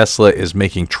that Tesla is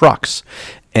making trucks.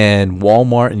 And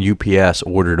Walmart and UPS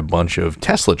ordered a bunch of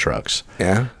Tesla trucks.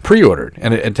 Yeah. Pre-ordered.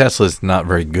 And Tesla's not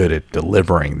very good at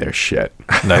delivering their shit.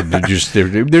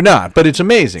 They're not, but it's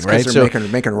amazing, right? They're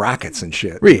making rockets and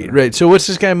shit. Right. So what's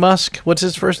this guy Musk? What's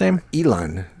his first name?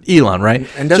 Elon, right?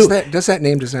 And does that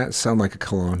name sound like a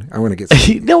cologne? I want to get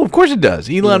No, of course it does.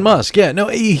 Elon Musk. Yeah. No,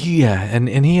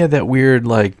 and he had that weird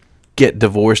like get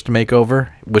divorced makeover,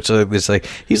 which is like,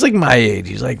 he's like my age.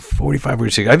 He's like 45,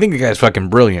 46. I think the guy's fucking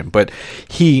brilliant, but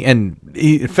he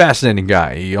fascinating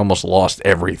guy. He almost lost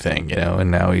everything,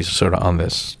 and now he's sort of on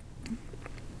this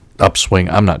upswing.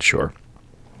 I'm not sure.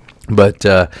 But,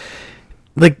 I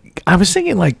was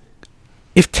thinking, like,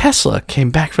 if Tesla came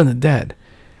back from the dead,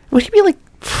 would he be like,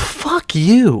 fuck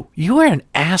you. You are an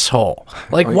asshole.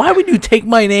 Like, why would you take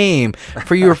my name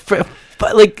for your...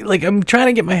 Like, I'm trying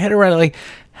to get my head around it, like,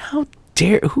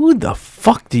 who the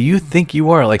fuck do you think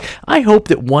you are? Like, I hope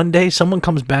that one day someone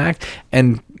comes back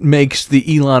and makes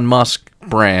the Elon Musk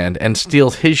brand and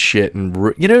steals his shit, and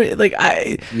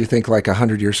You think like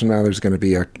 100 years from now there's going to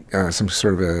be some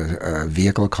sort of a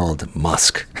vehicle called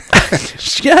Musk?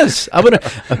 Yes, I'm gonna.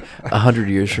 100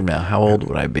 years from now, how old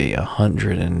would I be?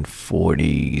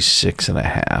 146 and a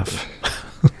half.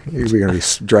 You're going to be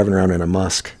driving around in a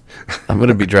Musk. I'm going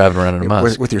to be driving around in a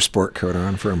Musk. With your sport coat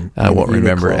on from I won't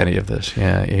remember any of this.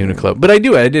 Yeah, Uniqlo. But I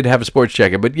did have a sports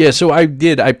jacket. But yeah, so I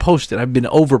posted. I've been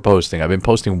over-posting. I've been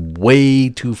posting way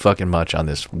too fucking much on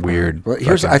this weird... Well,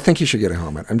 I think you should get a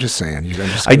helmet. I'm just saying.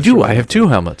 I do. I have two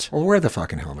helmets. Well, wear the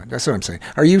fucking helmet. That's what I'm saying.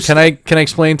 Are you... Can I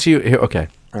explain to you? Here, okay.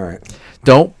 All right.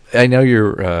 I know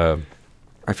you're...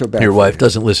 I feel bad. Your wife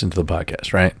doesn't listen to the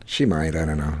podcast, right? She might. I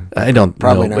don't know. I don't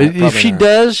Probably know. Not. If she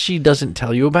does, she doesn't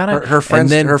tell you about it. Her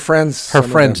friends. Her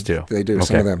friends do. They do. Okay.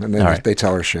 Some of them, and then they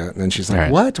tell her shit, and then she's like,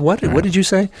 right. "What? What did you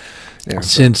say?" Yeah.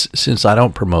 Since I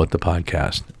don't promote the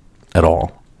podcast at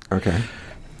all. Okay.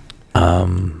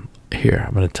 Here,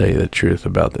 I'm going to tell you the truth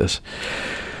about this.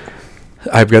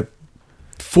 I've got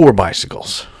 4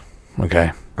 bicycles.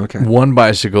 Okay. One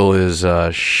bicycle is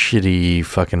shitty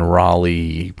fucking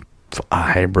Raleigh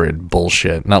hybrid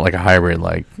bullshit. Not like a hybrid,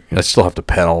 like I still have to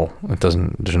pedal. There's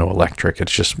no electric.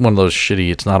 It's just one of those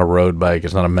shitty, it's not a road bike,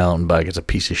 it's not a mountain bike, it's a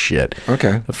piece of shit.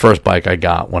 Okay. The first bike I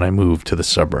got when I moved to the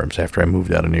suburbs after I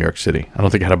moved out of New York City. I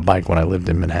don't think I had a bike when I lived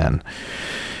in Manhattan.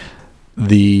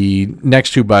 The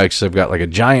next 2 bikes, I've got like a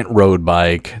giant road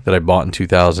bike that I bought in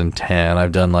 2010.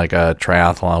 I've done like a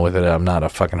triathlon with it. I'm not a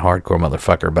fucking hardcore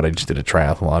motherfucker, but I just did a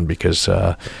triathlon because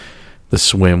the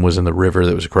swim was in the river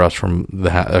that was across from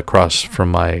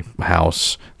my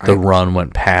house. The run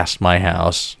went past my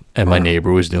house, and my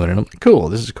neighbor was doing it. I'm like, cool,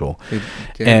 this is cool.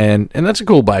 And that's a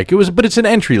cool bike. But it's an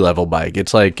entry level bike.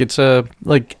 It's a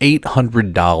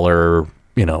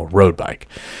 $800 road bike.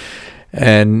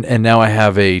 And now I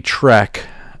have a Trek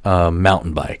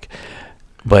mountain bike.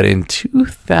 But in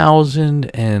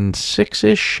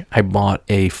 2006-ish, I bought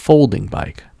a folding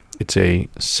bike. It's a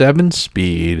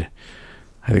 7-speed,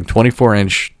 I think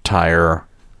 24-inch tire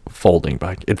folding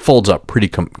bike. It folds up pretty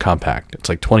compact. It's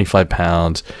like 25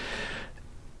 pounds.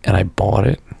 And I bought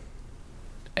it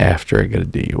after I got a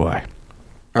DUI.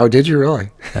 Oh, did you really?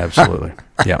 Absolutely.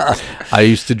 Yeah. I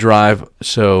used to drive.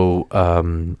 So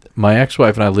my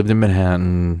ex-wife and I lived in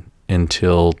Manhattan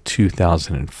until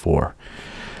 2004.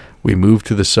 We moved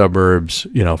to the suburbs,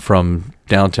 from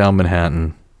downtown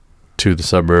Manhattan to the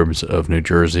suburbs of New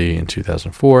Jersey in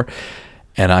 2004.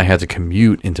 And I had to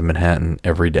commute into Manhattan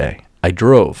every day. I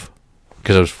drove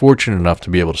because I was fortunate enough to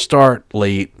be able to start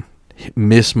late,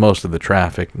 miss most of the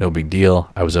traffic, no big deal.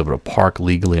 I was able to park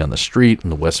legally on the street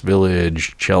in the West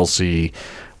Village, Chelsea,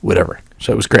 whatever.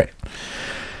 So it was great.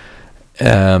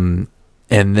 And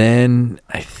then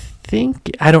I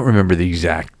don't remember the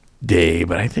exact day,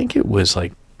 but I think it was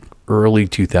like early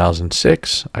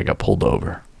 2006, I got pulled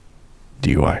over.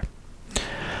 DUI.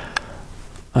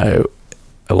 I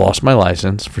lost my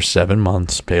license for 7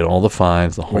 months, paid all the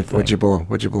fines, the whole thing. What'd you blow?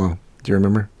 Do you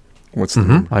remember? What's the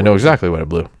number? I know exactly what I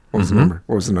blew. What was the number?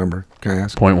 What was the number? Can I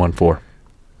ask? 0.14.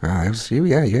 That was you.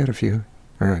 Yeah, you had a few.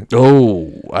 All right.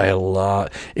 Oh, I had a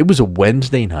lot. It was a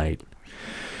Wednesday night.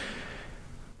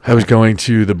 I was going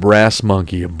to the Brass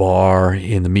Monkey, a bar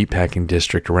in the meatpacking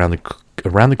district around the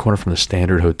corner from the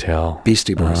Standard Hotel.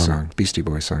 Beastie Boys song.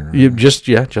 Right? Yeah,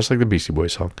 just like the Beastie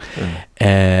Boys song. Yeah.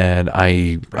 And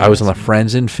I was on the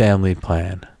friends and family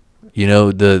plan.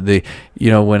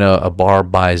 When a bar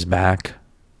buys back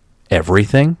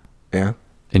everything. Yeah.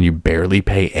 And you barely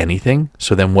pay anything.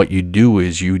 So then what you do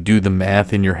is you do the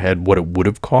math in your head what it would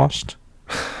have cost.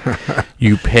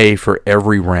 You pay for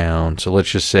every round. So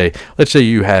let's say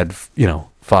you had,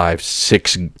 five,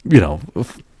 $6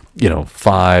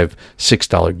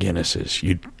 Guinnesses.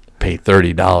 You'd pay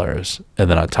 $30. And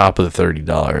then on top of the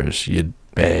 $30, you'd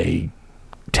pay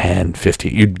 $10,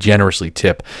 $15. You'd generously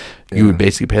tip. Yeah. You would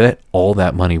basically pay that. All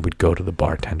that money would go to the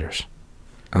bartenders.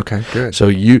 Okay, good. So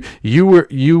you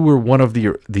were one of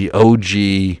the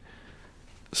OG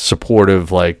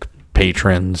supportive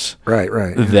patrons,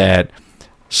 right, that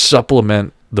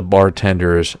supplement the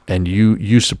bartenders, and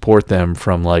you support them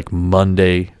from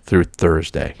Monday through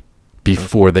Thursday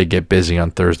before they get busy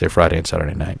on Thursday, Friday, and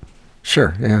Saturday night.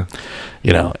 Sure, yeah.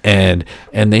 And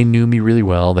they knew me really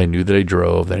well. They knew that I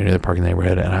drove. They knew the parking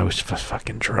neighborhood, and I was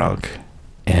fucking drunk.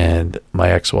 And my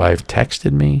ex-wife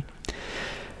texted me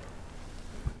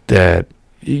that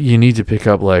you need to pick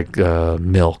up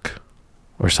milk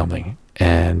or something,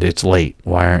 and it's late.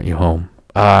 Why aren't you home?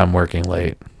 I'm working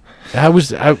late.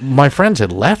 My friends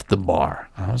had left the bar.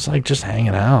 I was just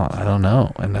hanging out. I don't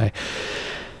know. And I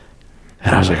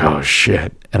was like, oh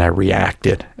shit. And I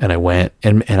reacted, and I went,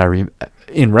 and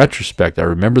in retrospect, I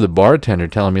remember the bartender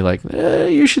telling me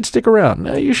you should stick around.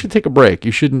 You should take a break.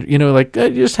 You shouldn't,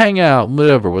 just hang out,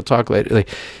 whatever. We'll talk later.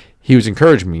 He was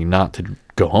encouraging me not to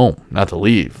go home, not to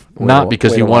leave. Not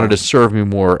because he wanted to serve me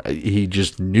more. He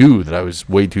just knew that I was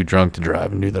way too drunk to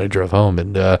drive and knew that I drove home.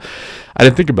 And I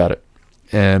didn't think about it.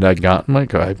 And I got in my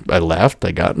car. I left.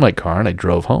 I got in my car and I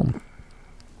drove home.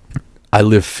 I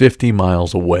live 50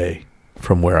 miles away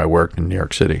from where I worked in New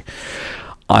York City.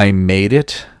 I made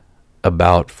it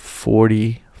about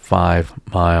 45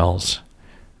 miles,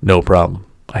 no problem.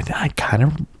 I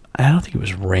don't think it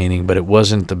was raining, but it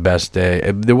wasn't the best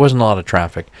day. There wasn't a lot of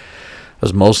traffic. I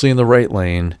was mostly in the right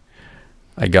lane.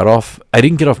 I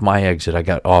didn't get off my exit. I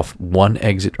got off one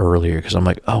exit earlier because I'm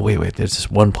like, oh, wait, there's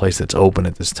this one place that's open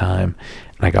at this time.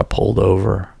 And I got pulled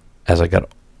over as I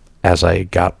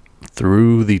got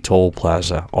through the toll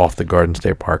plaza off the Garden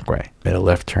State Parkway. Made a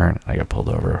left turn. I got pulled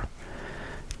over.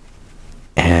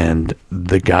 And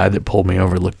the guy that pulled me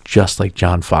over looked just like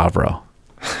Jon Favreau.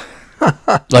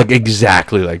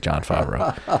 Exactly like Jon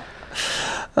Favreau.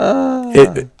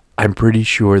 I'm pretty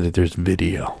sure that there's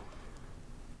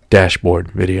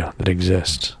dashboard video that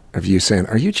exists of you saying,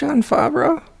 "Are you Jon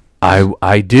Favreau?"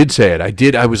 I did say it. I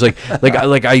did. I was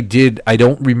I did. I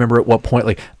don't remember at what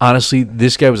point. Honestly,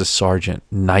 this guy was a sergeant.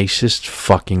 Nicest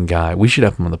fucking guy. We should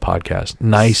have him on the podcast.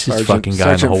 Nicest fucking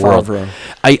guy in the whole world.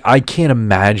 I can't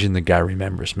imagine the guy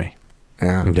remembers me.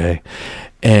 Yeah. Okay.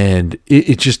 And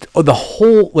it just the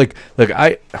whole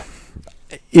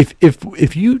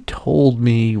if you told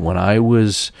me when I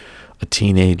was a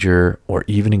teenager or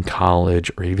even in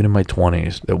college or even in my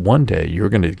 20s that one day you were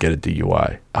going to get a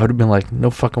DUI, I would have been like,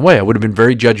 no fucking way. I would have been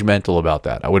very judgmental about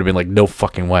that. I would have been like, no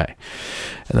fucking way.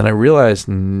 And then I realized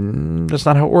that's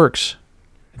not how it works.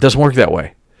 It doesn't work that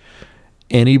way.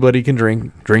 Anybody can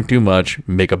drink too much,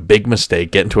 make a big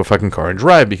mistake, get into a fucking car and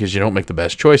drive because you don't make the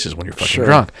best choices when you're fucking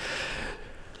drunk.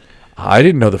 I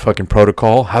didn't know the fucking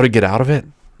protocol, how to get out of it.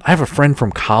 I have a friend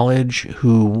from college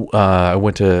who I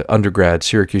went to undergrad,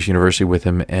 Syracuse University with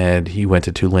him, and he went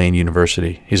to Tulane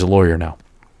University. He's a lawyer now.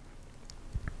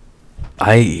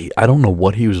 I don't know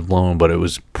what he was blowing, but it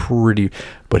was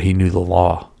but he knew the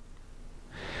law.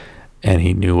 and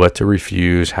he knew what to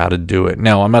refuse, how to do it.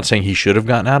 Now, I'm not saying he should have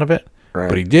gotten out of it, Right.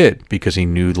 but he did because he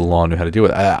knew the law, knew how to do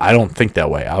it. I don't think that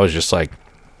way. I was just like,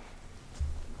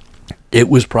 it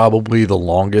was probably the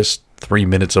longest 3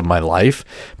 minutes of my life,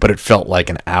 but it felt like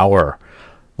an hour.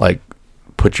 Like,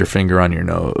 put your finger on your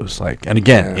nose. Like, and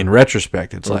again, in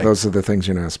retrospect, it's like, those are the things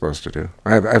you're not supposed to do.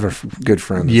 I have a good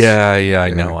friend. I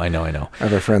know. I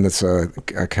have a friend that's a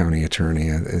county attorney,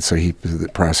 and so he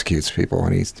prosecutes people,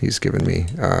 and he's given me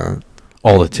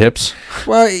all the tips.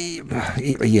 Well,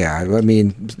 yeah. I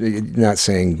mean, not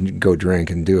saying go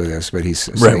drink and do this, but he's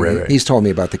saying, right. He's told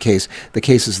me about the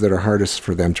cases that are hardest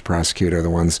for them to prosecute are the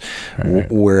ones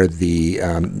where the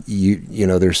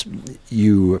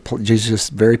you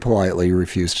just very politely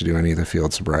refuse to do any of the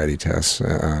field sobriety tests,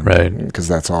 because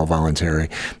that's all voluntary.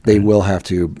 They will have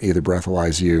to either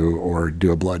breathalyze you or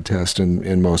do a blood test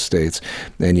in most states,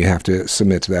 and you have to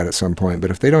submit to that at some point.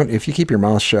 But if you keep your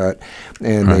mouth shut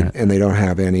and they don't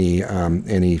have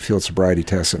any field sobriety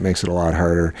tests, it makes it a lot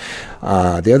harder.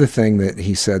 The other thing that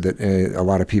he said that a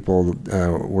lot of people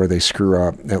where they screw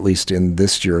up, at least in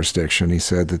this jurisdiction, he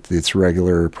said that it's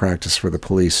regular practice for the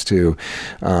police to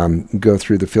go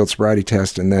through the field sobriety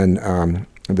test, and then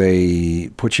they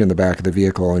put you in the back of the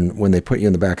vehicle, and when they put you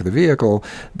in the back of the vehicle,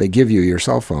 they give you your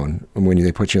cell phone when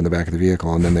they put you in the back of the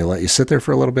vehicle, and then they let you sit there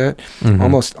for a little bit.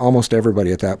 Almost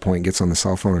everybody at that point gets on the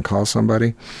cell phone and calls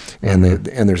somebody, and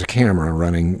there's a camera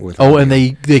running with. Oh, and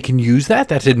they can use that?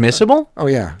 That's admissible? Oh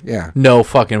yeah. No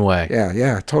fucking way.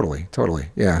 Yeah, totally,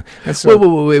 yeah.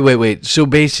 So, wait. So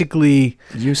basically,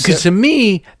 because to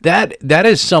me that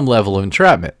is some level of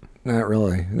entrapment. Not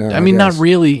really. No, I mean, not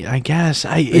really. I guess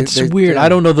it's weird. I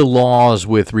don't know the laws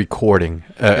with recording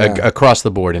across the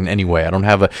board in any way. I don't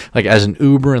have as an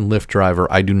Uber and Lyft driver,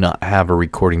 I do not have a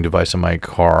recording device in my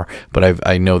car, but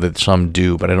I know that some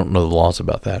do, but I don't know the laws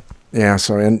about that. Yeah,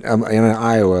 so in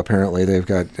Iowa, apparently they've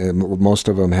got most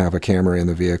of them have a camera in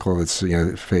the vehicle that's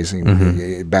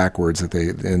facing backwards.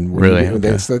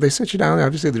 They sit you down.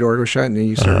 Obviously, the door goes shut, and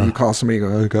you call somebody.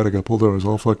 You go, I got pulled over. I was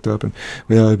all fucked up, and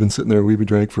I've been sitting there. We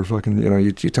drank for fucking.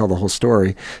 You tell the whole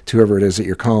story to whoever it is that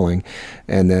you're calling,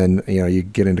 and then you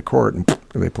get into court and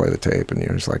they play the tape, and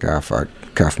you're just like, fuck,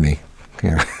 cuff me.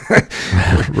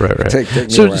 Right. Take me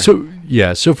away.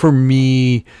 So for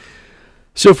me.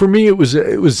 it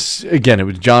was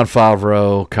John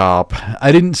Favreau, cop.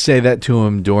 I didn't say that to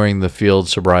him during the field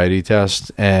sobriety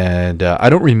test, and I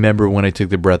don't remember when I took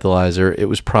the breathalyzer. It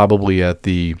was probably at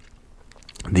the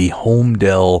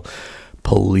Homedale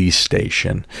police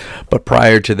station. But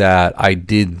prior to that, I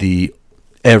did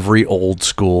every old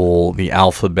school, the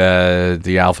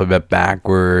alphabet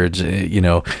backwards,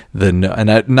 and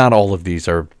not all of these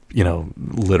are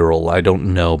literal. I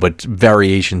don't know, but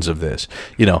variations of this.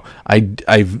 I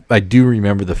do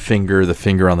remember the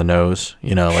finger on the nose.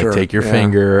 Take your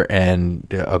finger and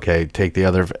take the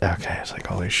other. Okay, it's like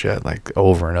holy shit, like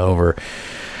over and over,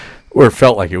 or it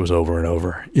felt like it was over and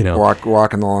over.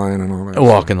 Walking the line and all that.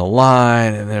 Walking the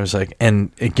line, and it was like,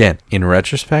 and again, in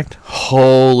retrospect,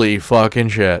 holy fucking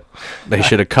shit, they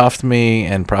should have cuffed me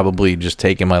and probably just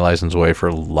taken my license away for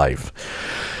life.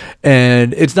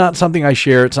 And it's not something I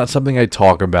share. It's not something I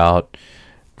talk about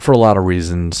for a lot of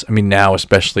reasons. I mean, now,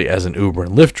 especially as an Uber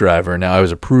and Lyft driver, now I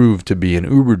was approved to be an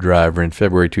Uber driver in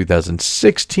February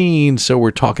 2016. So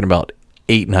we're talking about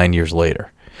 8-9 years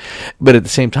later. But at the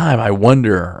same time, I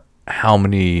wonder how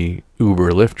many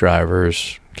Uber, Lyft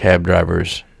drivers, cab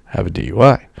drivers have a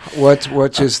DUI.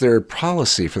 What is their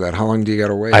policy for that? How long do you got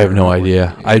to wait? I have no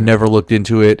idea. I never looked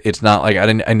into it. It's not like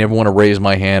I never want to raise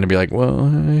my hand and be like, "Well,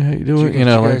 how you doing?" Do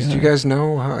you guys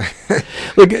know?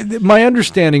 Like my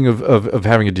understanding of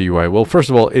having a DUI. Well, first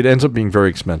of all, it ends up being very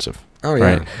expensive. Oh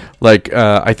yeah. Right? Like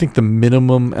I think the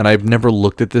minimum, and I've never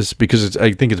looked at this because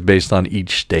I think it's based on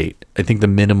each state. I think the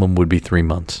minimum would be 3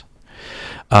 months.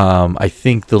 I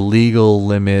think the legal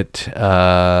limit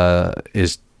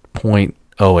is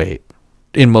 0.08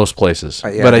 in most places,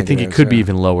 but I think it could be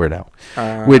even lower now,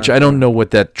 which I don't know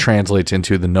what that translates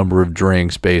into, the number of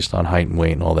drinks based on height and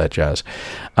weight and all that jazz.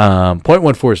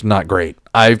 0.14 is not great.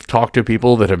 I've talked to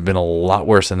people that have been a lot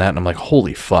worse than that, and I'm like,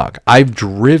 holy fuck. I've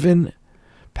driven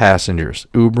passengers,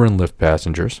 Uber and Lyft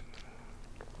passengers,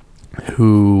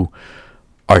 who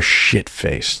are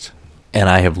shit-faced, and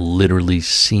I have literally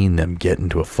seen them get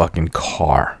into a fucking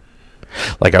car.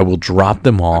 Like, I will drop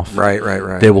them off. Right.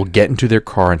 They will get into their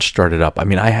car and start it up. I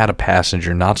mean, I had a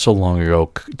passenger not so long ago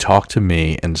talk to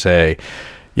me and say,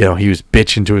 he was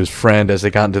bitching to his friend as they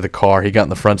got into the car. He got in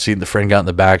the front seat, and the friend got in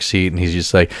the back seat, and he's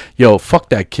just like, yo, fuck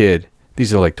that kid.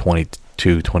 These are like 22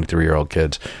 two 23-year-old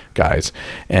guys.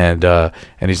 And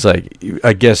he's like,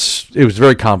 I guess it was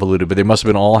very convoluted, but they must have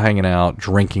been all hanging out,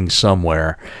 drinking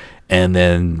somewhere. And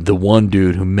then the one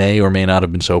dude who may or may not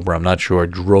have been sober, I'm not sure,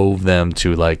 drove them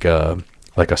to like a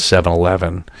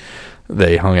 7-Eleven.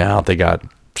 They hung out, they got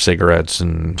cigarettes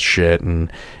and shit,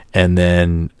 and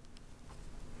then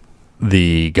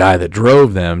the guy that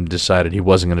drove them decided he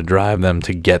wasn't going to drive them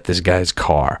to get this guy's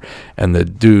car. And the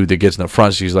dude that gets in the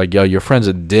front, he's like, yo, your friend's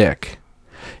a dick.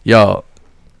 Yo,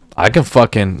 I can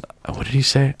fucking, what did he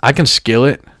say? I can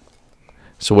skillet.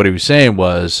 So what he was saying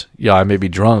was, yo, I may be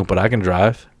drunk, but I can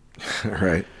drive.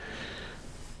 Right.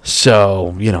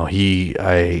 So, you know,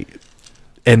 and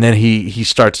then he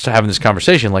starts having this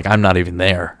conversation like I'm not even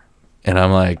there. And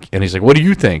I'm like, and he's like, what do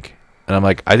you think? And I'm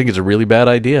like, I think it's a really bad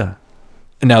idea.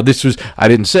 And now I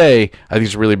didn't say I think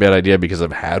it's a really bad idea because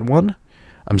I've had one.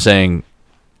 I'm saying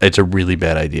it's a really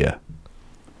bad idea.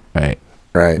 Right.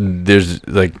 Right. There's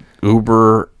like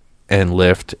Uber and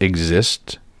Lyft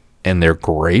exist and they're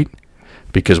great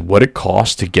because what it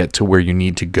costs to get to where you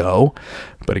need to go.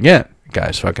 But again, the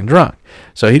guy's fucking drunk.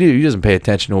 So he doesn't pay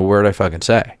attention to a word I fucking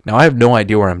say. Now, I have no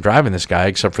idea where I'm driving this guy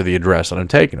except for the address that I'm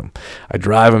taking him. I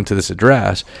drive him to this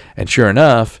address, and sure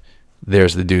enough,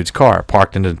 there's the dude's car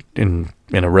parked in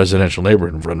a residential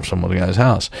neighborhood in front of some other guy's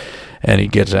house. And he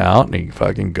gets out, and he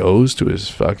fucking goes to his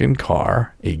fucking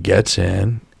car. He gets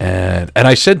in, and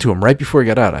I said to him right before he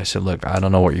got out, I said, look, I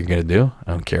don't know what you're going to do.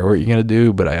 I don't care what you're going to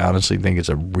do, but I honestly think it's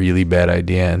a really bad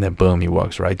idea. And then, boom, he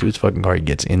walks right to his fucking car. He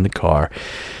gets in the car.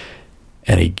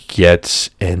 And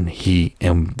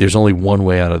and there's only one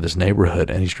way out of this neighborhood,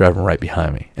 and he's driving right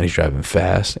behind me, and he's driving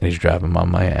fast, and he's driving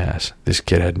on my ass. This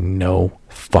kid had no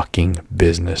fucking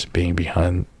business being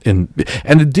behind.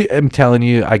 I'm telling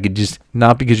you, I could just,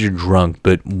 not because you're drunk,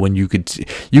 but when you could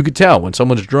tell when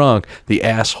someone's drunk, the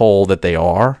asshole that they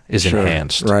are is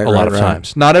enhanced a lot of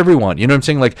times. Not everyone, you know what I'm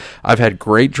saying? Like, I've had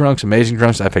great drunks, amazing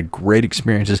drunks. I've had great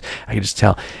experiences. I could just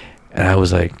tell, and I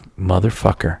was like,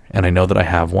 motherfucker, and I know that I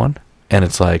have one. And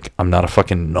it's like, I'm not a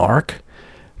fucking narc.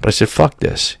 But I said, fuck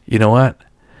this. You know what?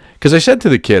 Because I said to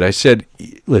the kid, I said,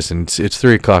 listen, it's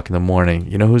 3 o'clock in the morning.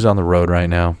 You know who's on the road right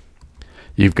now?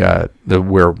 You've got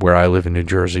where I live in New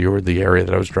Jersey, or the area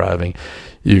that I was driving.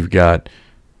 You've got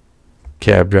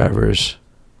cab drivers,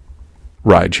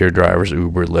 rideshare drivers,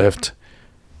 Uber, Lyft,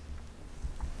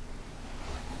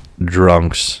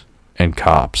 drunks, and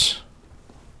cops.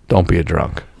 Don't be a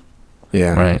drunk.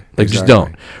 Yeah. Right? Like, exactly. Just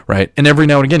don't. Right? And every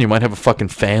now and again, you might have a fucking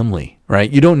family. Right?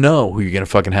 You don't know who you're going to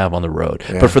fucking have on the road.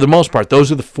 Yeah. But for the most part,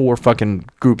 those are the 4 fucking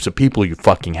groups of people you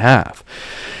fucking have.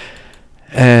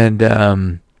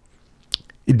 And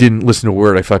he didn't listen to a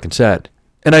word I fucking said.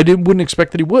 And I wouldn't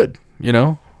expect that he would. You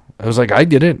know? I was like, I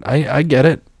did it. I get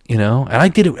it. You know? And I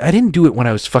did it. I didn't do it when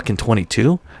I was fucking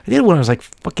 22. I did it when I was like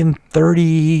fucking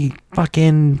 30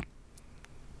 fucking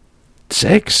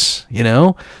 6, you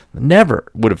know? Never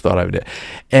would have thought I would do it.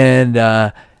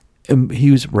 And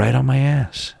he was right on my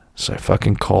ass. So I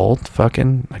fucking called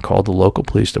the local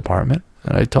police department,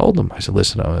 and I told them, I said,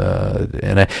 listen,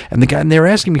 and they were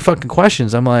asking me fucking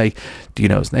questions. I'm like, do you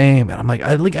know his name? And I'm like,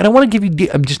 I don't want to give you,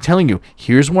 I'm just telling you,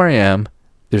 here's where I am.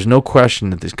 There's no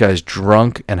question that this guy's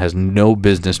drunk and has no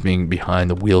business being behind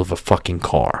the wheel of a fucking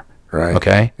car. Right.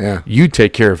 Okay? Yeah. You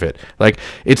take care of it. Like,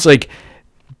 it's like,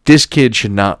 this kid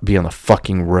should not be on the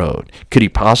fucking road. Could he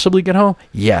possibly get home?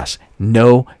 Yes.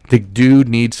 No. The dude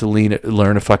needs to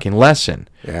learn a fucking lesson.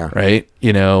 Yeah. Right?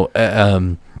 You know,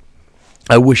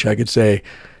 I wish I could say,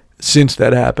 since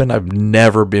that happened, I've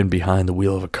never been behind the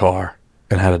wheel of a car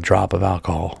and had a drop of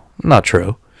alcohol. Not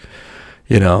true.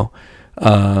 You know,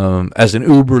 as an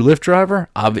Uber Lyft driver,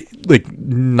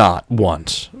 not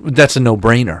once. That's a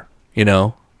no-brainer. You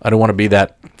know, I don't want to be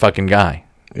that fucking guy.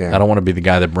 Yeah. I don't want to be the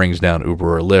guy that brings down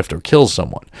Uber or Lyft or kills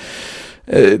someone.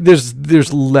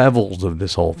 There's levels of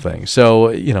this whole thing. So,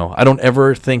 you know, I don't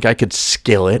ever think I could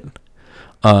skill it.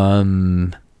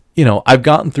 You know, I've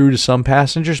gotten through to some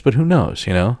passengers, but who knows,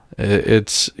 you know?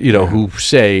 It's, you know, who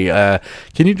say,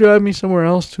 can you drive me somewhere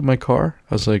else to my car?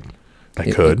 I was like, I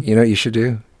could. You know what you should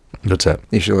do? What's that?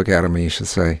 You should look at him and you should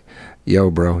say, yo,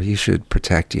 bro, you should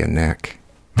protect your neck.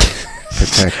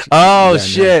 Oh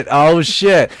shit!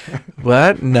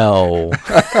 What? No.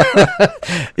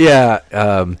 Yeah.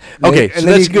 Okay. So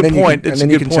that's a good point. And then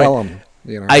you can tell him,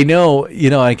 I know,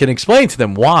 I can explain to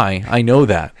them why I know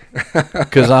that.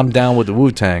 Because I'm down with the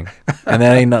Wu-Tang. And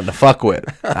that ain't nothing to fuck with.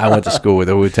 I went to school with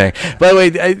the Wu-Tang. By the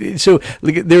way, so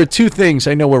there are two things.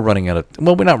 I know we're running out of,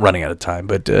 well, we're not running out of time,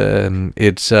 but we're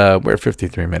at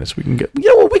 53 minutes. We can go,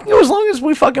 we can go as long as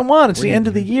we fucking want. It's the end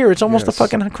of the year. It's almost the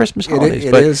fucking Christmas holidays.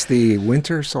 It is the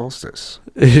winter solstice.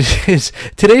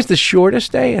 Today's the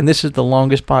shortest day, and this is the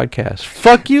longest podcast.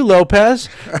 Fuck you, Lopez.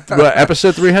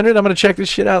 Episode 300? I'm going to check this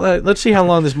shit out. Let's see how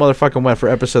long this motherfucker went for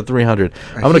episode 300.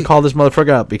 I'm going to call this motherfucker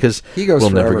out because we'll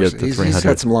never get to 300. He's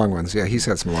had some long ones. Yeah, he's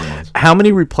had some long ones. How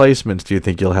many replacements do you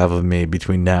think you'll have of me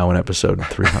between now and episode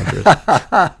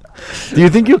 300? Do you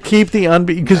think you'll keep the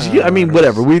because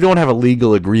whatever. We don't have a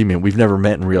legal agreement. We've never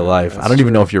met in real life. I don't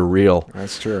even know if you're real.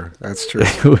 That's true. Let's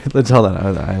hold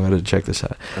on. I got to check this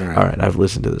out. All right. I've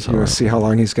listened to this. You want to see how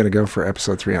long he's going to go for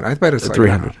episode 300? I bet it's like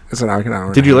 300. It's an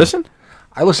hour. Did you listen?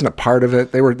 I listened to part of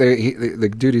it.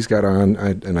 The dude he's got on,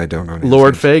 and I don't know.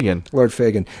 Lord Fagin. Lord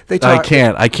Fagin.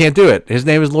 I can't do it. His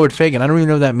name is Lord Fagin. I don't even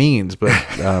know what that means, but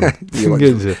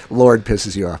Lord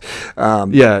pisses you off.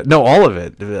 All of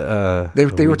it.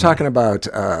 They were talking about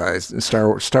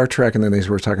Star Trek, and then they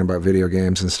were talking about video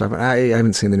games and stuff. I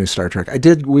haven't seen the new Star Trek.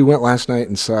 We went last night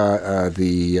and saw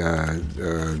the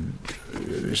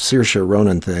Saoirse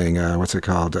Ronan thing. What's it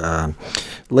called?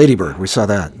 Lady Bird. We saw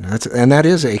that. That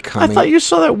is a coming. I thought you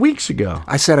saw that weeks ago.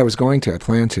 I said I was going to. I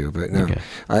planned to, but no. Okay.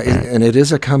 And it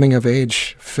is a coming of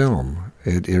age film.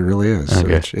 It really is.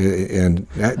 Okay. And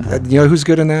you know who's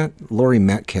good in that? Laurie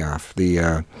Metcalf.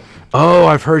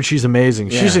 I've heard she's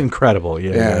amazing. Yeah. She's incredible.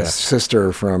 Yeah.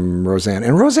 Sister from Roseanne.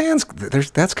 And Roseanne's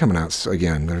that's coming out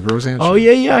again. The Roseanne show. Oh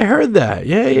yeah, I heard that.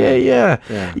 Yeah.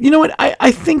 You know what?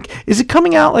 I think, is it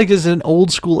coming out like as an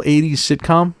old school 80s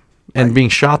sitcom and being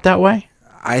shot that way?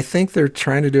 I think they're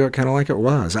trying to do it kind of like it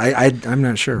was. I'm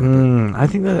not sure. I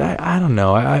think that I don't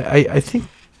know. I think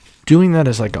doing that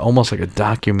as almost like a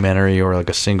documentary or like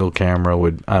a single camera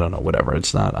would, I don't know, whatever.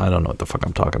 It's not. I don't know what the fuck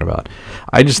I'm talking about.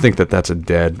 I just think that's a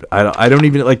dead. I don't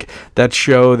even like that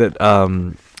show that.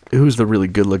 Who's the really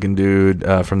good-looking dude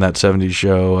from that 70s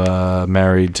show,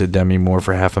 married to Demi Moore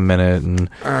for half a minute? And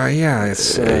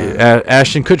it's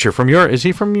Ashton Kutcher is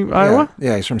he from Iowa?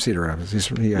 Yeah, he's from Cedar Rapids. He's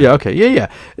from okay,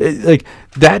 like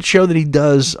that show that he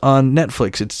does on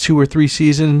Netflix. It's 2 or 3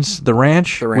 seasons. The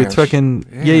Ranch. With fucking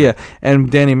and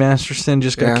Danny Masterson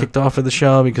just got kicked off of the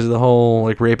show because of the whole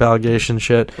like rape allegation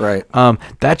shit. Right.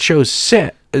 That show's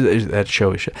set. That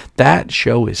show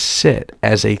is set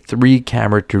as a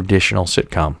 3-camera traditional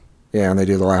sitcom. Yeah, and they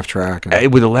do the laugh track.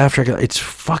 With the laugh track, it's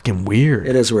fucking weird.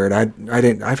 It is weird.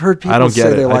 I've heard people I don't get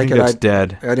say it. they like it. It's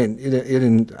dead. I didn't. It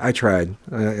didn't. I tried.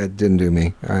 It didn't do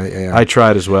me. I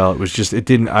tried as well. It was just. It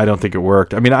didn't. I don't think it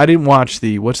worked. I mean, I didn't watch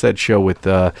what's that show with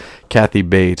Kathy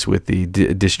Bates with the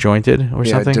Disjointed or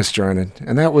something? Yeah, Disjointed,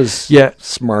 and that was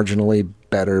marginally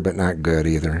better, but not good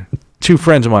either. 2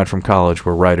 friends of mine from college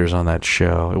were writers on that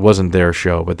show. It wasn't their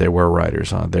show, but they were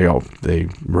writers on. They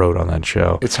wrote on that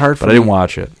show. It's hard, but I didn't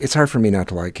watch it. It's hard for me not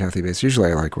to like Kathy Bates.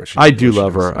 Usually, I like what she. I do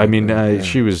love her. I mean,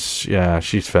 she's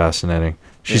fascinating.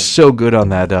 She's so good on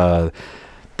that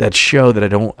show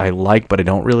that I like, but I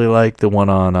don't really like the one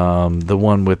on the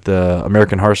one with the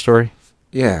American Horror Story.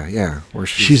 Yeah, where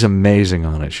she's amazing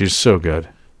on it. She's so good.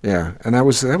 Yeah, and that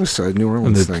was a New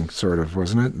Orleans thing, sort of,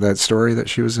 wasn't it? That story that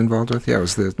she was involved with. Yeah, it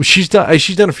was the. She's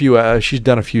done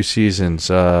a few seasons.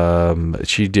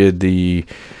 She did the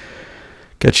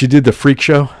Freak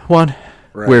Show one.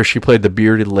 Right. Where she played the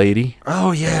bearded lady.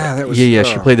 Oh yeah, that was. Yeah.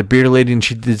 She played the bearded lady, and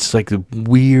she did this like the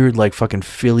weird, like fucking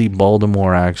Philly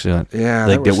Baltimore accent. Yeah,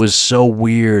 like that was so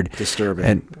weird, disturbing.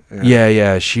 And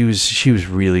she's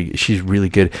really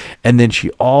good. And then she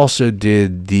also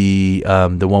did the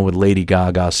one with Lady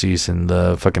Gaga season,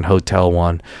 the fucking hotel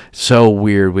one. So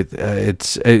weird. With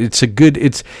it's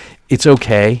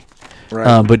okay,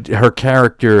 right. But her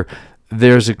character,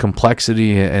 there's a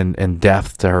complexity and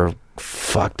depth to her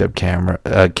fucked up character.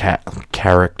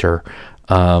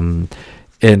 And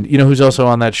you know who's also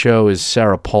on that show is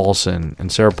Sarah Paulson.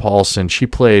 And Sarah Paulson, she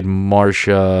played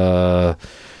Marcia,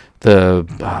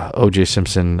 the O.J.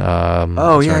 Simpson. And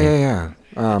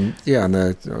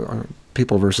the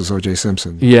People versus O.J.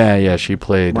 Simpson. Yeah, she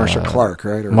played Marcia Clark,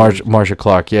 right? Marcia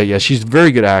Clark. Yeah, she's a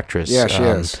very good actress. Yeah, she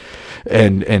is.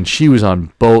 And she was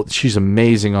on both. She's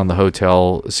amazing on the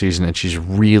hotel season, and she's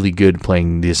really good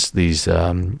playing these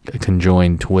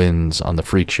conjoined twins on the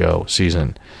Freak Show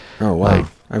season. Oh wow,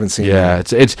 I haven't seen. Yeah,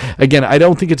 that. it's again. I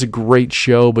don't think it's a great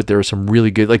show, but there are some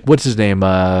really good. Like what's his name?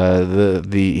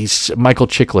 He's Michael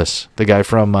Chiklis, the guy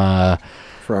from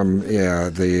from the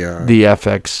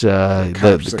FX,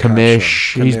 the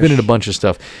Commish. He's been in a bunch of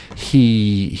stuff.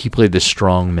 He played the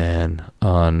strong man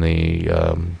on the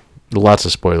lots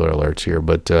of spoiler alerts here,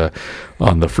 but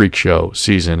on the Freak Show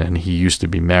season, and he used to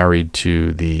be married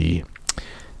to the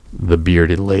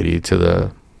bearded lady, to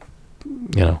the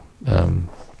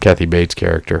Kathy Bates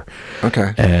character.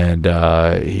 Okay. And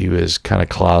he was kind of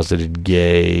closeted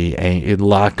gay. A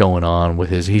lot going on with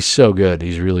his. He's so good.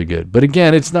 He's really good. But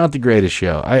again, it's not the greatest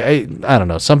show. I don't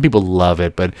know. Some people love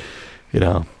it, but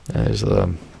there's I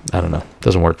don't know. It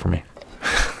doesn't work for me.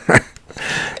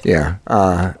 Yeah.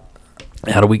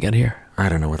 How do we get here? I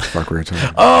don't know what the fuck we were talking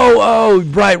about. Oh,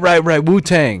 right.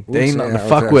 Wu-Tang. They ain't nothing to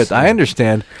fuck with. I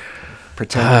understand.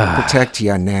 Protect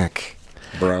your neck,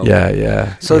 bro.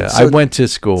 Yeah. So I went to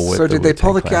school with. So did they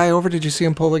pull the clan. guy over? Did you see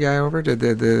him pull the guy over?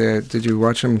 Did you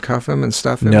watch him cuff him and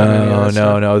stuff? No.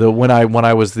 When I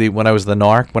was the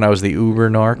narc, when I was the Uber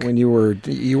narc. When you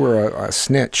were a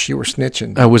snitch, you were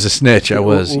snitching. I was a snitch. I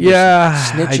was. Yeah.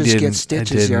 Snitches get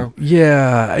stitches, yo.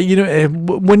 Yeah.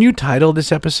 When you title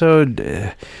this episode,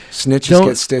 snitches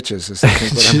get stitches.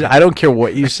 I don't care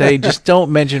what you say. Just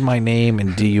don't mention my name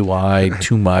and DUI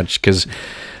too much, because.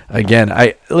 Again,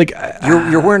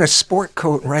 you're wearing a sport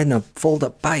coat and riding a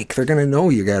fold-up bike. They're gonna know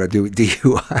you got to do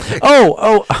DUI.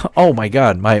 Oh my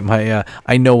God! My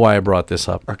I know why I brought this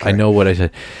up. Okay. I know what I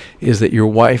said is that your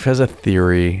wife has a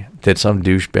theory that some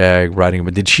douchebag riding.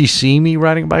 But did she see me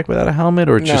riding a bike without a helmet,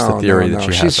 or just a theory that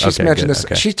she has? She's mentioned this.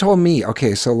 Okay. She told me.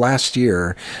 Okay, so last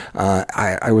year,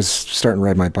 I was starting to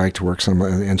ride my bike to work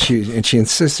and she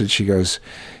insisted. She goes,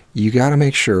 you got to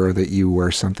make sure that you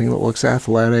wear something that looks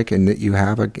athletic and that you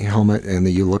have a helmet and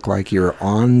that you look like you're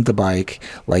on the bike,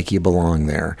 like you belong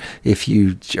there. If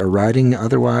you are riding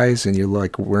otherwise and you're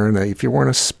like if you're wearing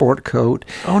a sport coat.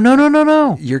 Oh,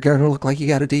 no. You're going to look like you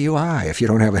got a DUI if you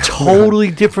don't have a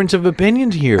totally difference of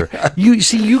opinions here.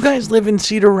 You guys live in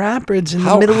Cedar Rapids in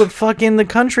the middle of fucking the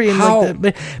country. And like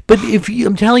that. But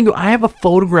I'm telling you, I have a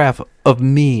photograph of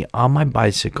me on my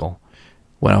bicycle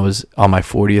when I was on my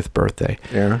 40th birthday.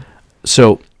 Yeah.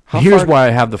 So here's why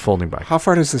I have the folding bike. How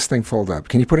far does this thing fold up?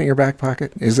 Can you put it in your back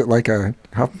pocket? Is it like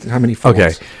how many folds?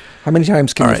 Okay. How many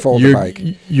times can you fold the bike?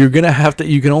 You're gonna have to.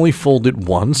 You can only fold it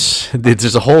once.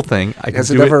 There's a whole thing.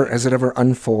 Has it ever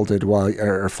unfolded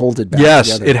or folded back? Yes,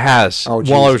 together? it has. Oh,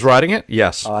 while I was riding it,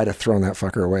 yes. Oh, I'd have thrown that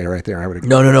fucker away right there. I would have.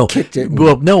 No. Kicked it.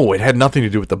 Well, no, it had nothing to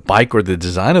do with the bike or the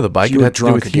design of the bike. It had to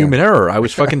do with human error. I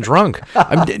was fucking drunk.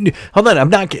 Hold on, I'm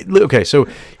not. Okay, so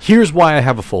here's why I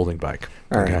have a folding bike.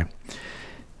 All okay. Right.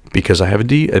 Because I had a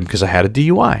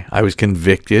DUI. I was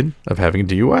convicted of having a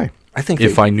DUI. I think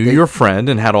if I knew your friend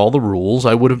and had all the rules,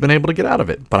 I would have been able to get out of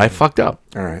it. But I fucked up.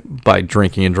 All right. By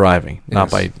drinking and driving,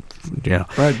 not by,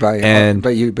 Right. But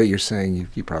you're saying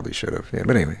you probably should have. Yeah.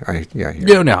 But anyway,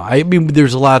 I mean,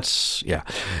 there's lots. Yeah.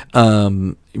 I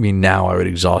mean, now I would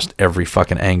exhaust every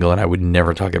fucking angle, and I would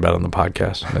never talk about it on the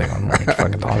podcast. I'm not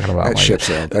fucking talking about that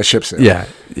ship sailed.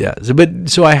 Yeah.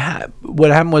 So what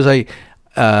happened was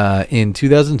in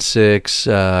 2006,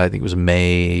 I think it was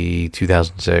May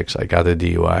 2006, I got the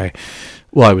DUI.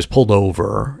 Well, I was pulled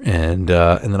over, and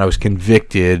then I was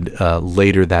convicted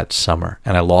later that summer,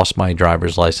 and I lost my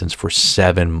driver's license for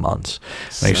 7 months.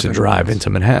 I used to drive into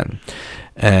Manhattan,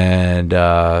 and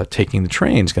taking the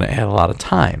train is going to add a lot of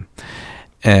time.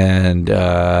 And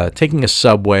taking a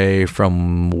subway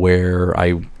from where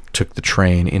I took the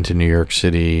train into New York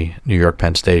City, New York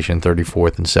Penn Station,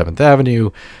 34th and 7th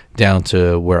Avenue, down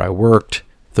to where I worked,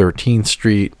 13th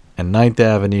Street and 9th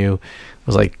Avenue. It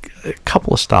was like a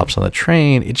couple of stops on the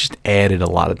train. It just added a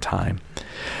lot of time.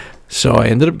 So I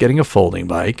ended up getting a folding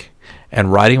bike,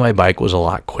 and riding my bike was a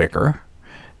lot quicker.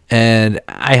 And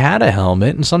I had a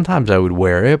helmet, and sometimes I would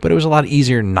wear it, but it was a lot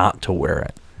easier not to wear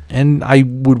it. And I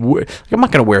would I'm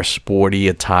not going to wear sporty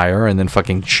attire and then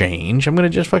fucking change. I'm going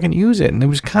to just fucking use it. And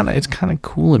it's kind of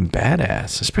cool and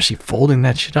badass, especially folding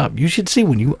that shit up. You should see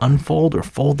when you unfold or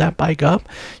fold that bike up,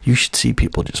 you should see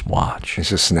people just watch. It's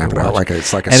just snapping out like a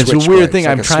switchblade. And it's a weird thing.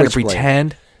 I'm trying to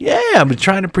pretend. Yeah, I'm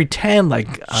trying to pretend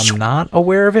like I'm not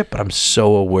aware of it, but I'm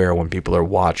so aware when people are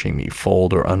watching me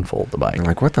fold or unfold the bike. I'm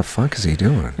like, what the fuck is he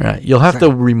doing? Right. You'll have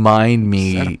to remind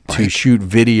me to shoot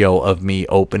video of me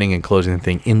opening and closing the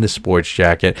thing in the sports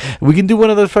jacket. We can do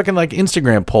one of those fucking like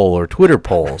Instagram poll or Twitter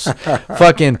polls.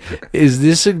 Fucking, is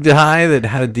this a guy that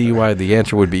had a DUI? The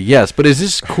answer would be yes. But is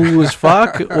this cool as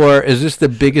fuck, or is this the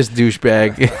biggest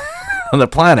douchebag on the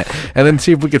planet? And then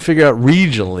see if we could figure out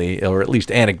regionally, or at least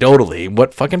anecdotally,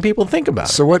 what fucking people think about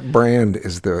it. So what brand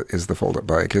is the fold-up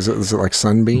bike? Is it like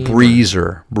Sunbeam?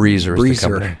 Breezer is the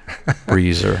company.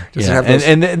 Breezer. Does it have those?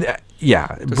 And Yeah,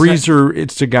 Breezer,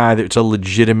 it's a guy that's a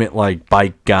legitimate like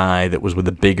bike guy that was with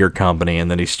a bigger company, and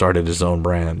then he started his own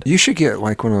brand. You should get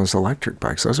like one of those electric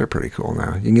bikes. Those are pretty cool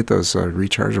now. You can get those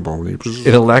rechargeable.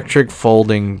 An electric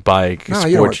folding bike,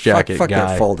 sports jacket fuck guy.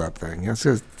 That fold-up thing. Let's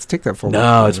take that fold-up.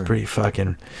 No, it's pretty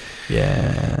fucking.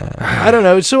 Yeah, I don't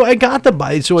know. So I got the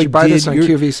bike. So did you buy this on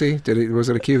QVC? Was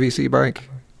it a QVC bike?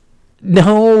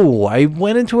 No, I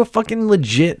went into a fucking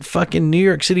legit fucking New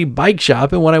York City bike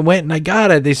shop, and when I went and I got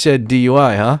it, they said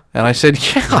DUI, huh? And I said,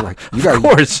 yeah, of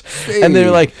course. Hey, and they're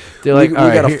like, we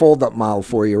got a fold-up model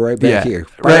for you right back here,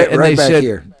 right back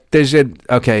here. They said,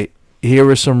 okay, here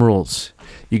are some rules.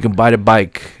 You can buy the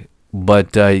bike,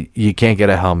 but you can't get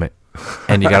a helmet.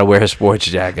 And you got to wear a sports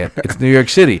jacket. It's New York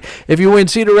City. If you in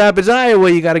Cedar Rapids,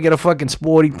 Iowa, you got to get a fucking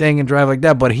sporty thing and drive like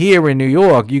that. But here in New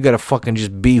York, you got to fucking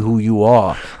just be who you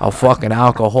are. A fucking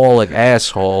alcoholic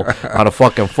asshole on a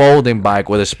fucking folding bike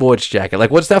with a sports jacket.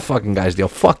 Like, what's that fucking guy's deal?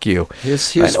 Fuck you.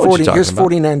 Here's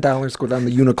 $49. Go down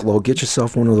to Uniqlo. Get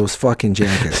yourself one of those fucking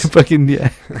jackets. Fucking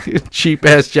cheap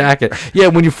ass jacket. Yeah,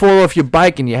 when you fall off your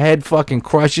bike and your head fucking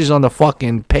crushes on the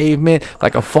fucking pavement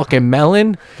like a fucking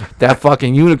melon, that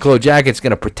fucking Uniqlo jacket's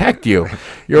gonna protect you.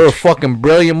 You're a fucking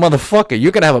brilliant motherfucker.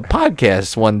 You're gonna have a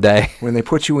podcast one day. When they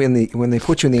put you in the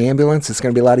ambulance, it's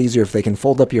gonna be a lot easier if they can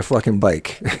fold up your fucking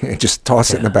bike and just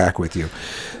toss it in the back with you.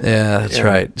 Yeah, that's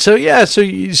right. So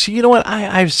you know what?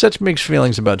 I have such mixed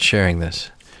feelings about sharing this.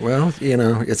 Well, it's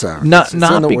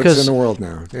because it's in the world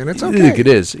now, and it's okay. Look, it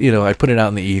is. I put it out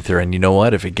in the ether, and you know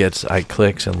what? If it gets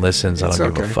clicks and listens, I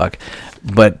don't give a fuck.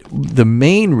 But the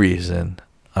main reason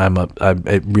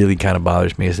it really kind of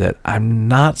bothers me is that I'm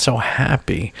not so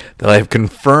happy that I've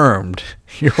confirmed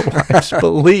your wife's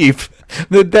belief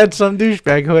that that's some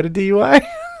douchebag who had a DUI.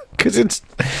 Because it's,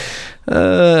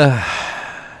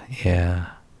 yeah.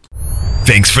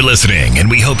 Thanks for listening, and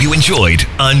we hope you enjoyed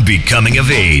Unbecoming of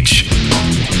Age.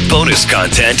 Bonus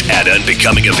content at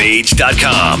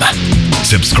unbecomingofage.com.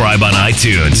 Subscribe on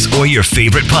iTunes or your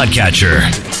favorite podcatcher.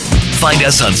 Find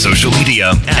us on social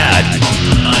media at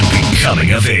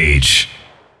Unbecoming of Age.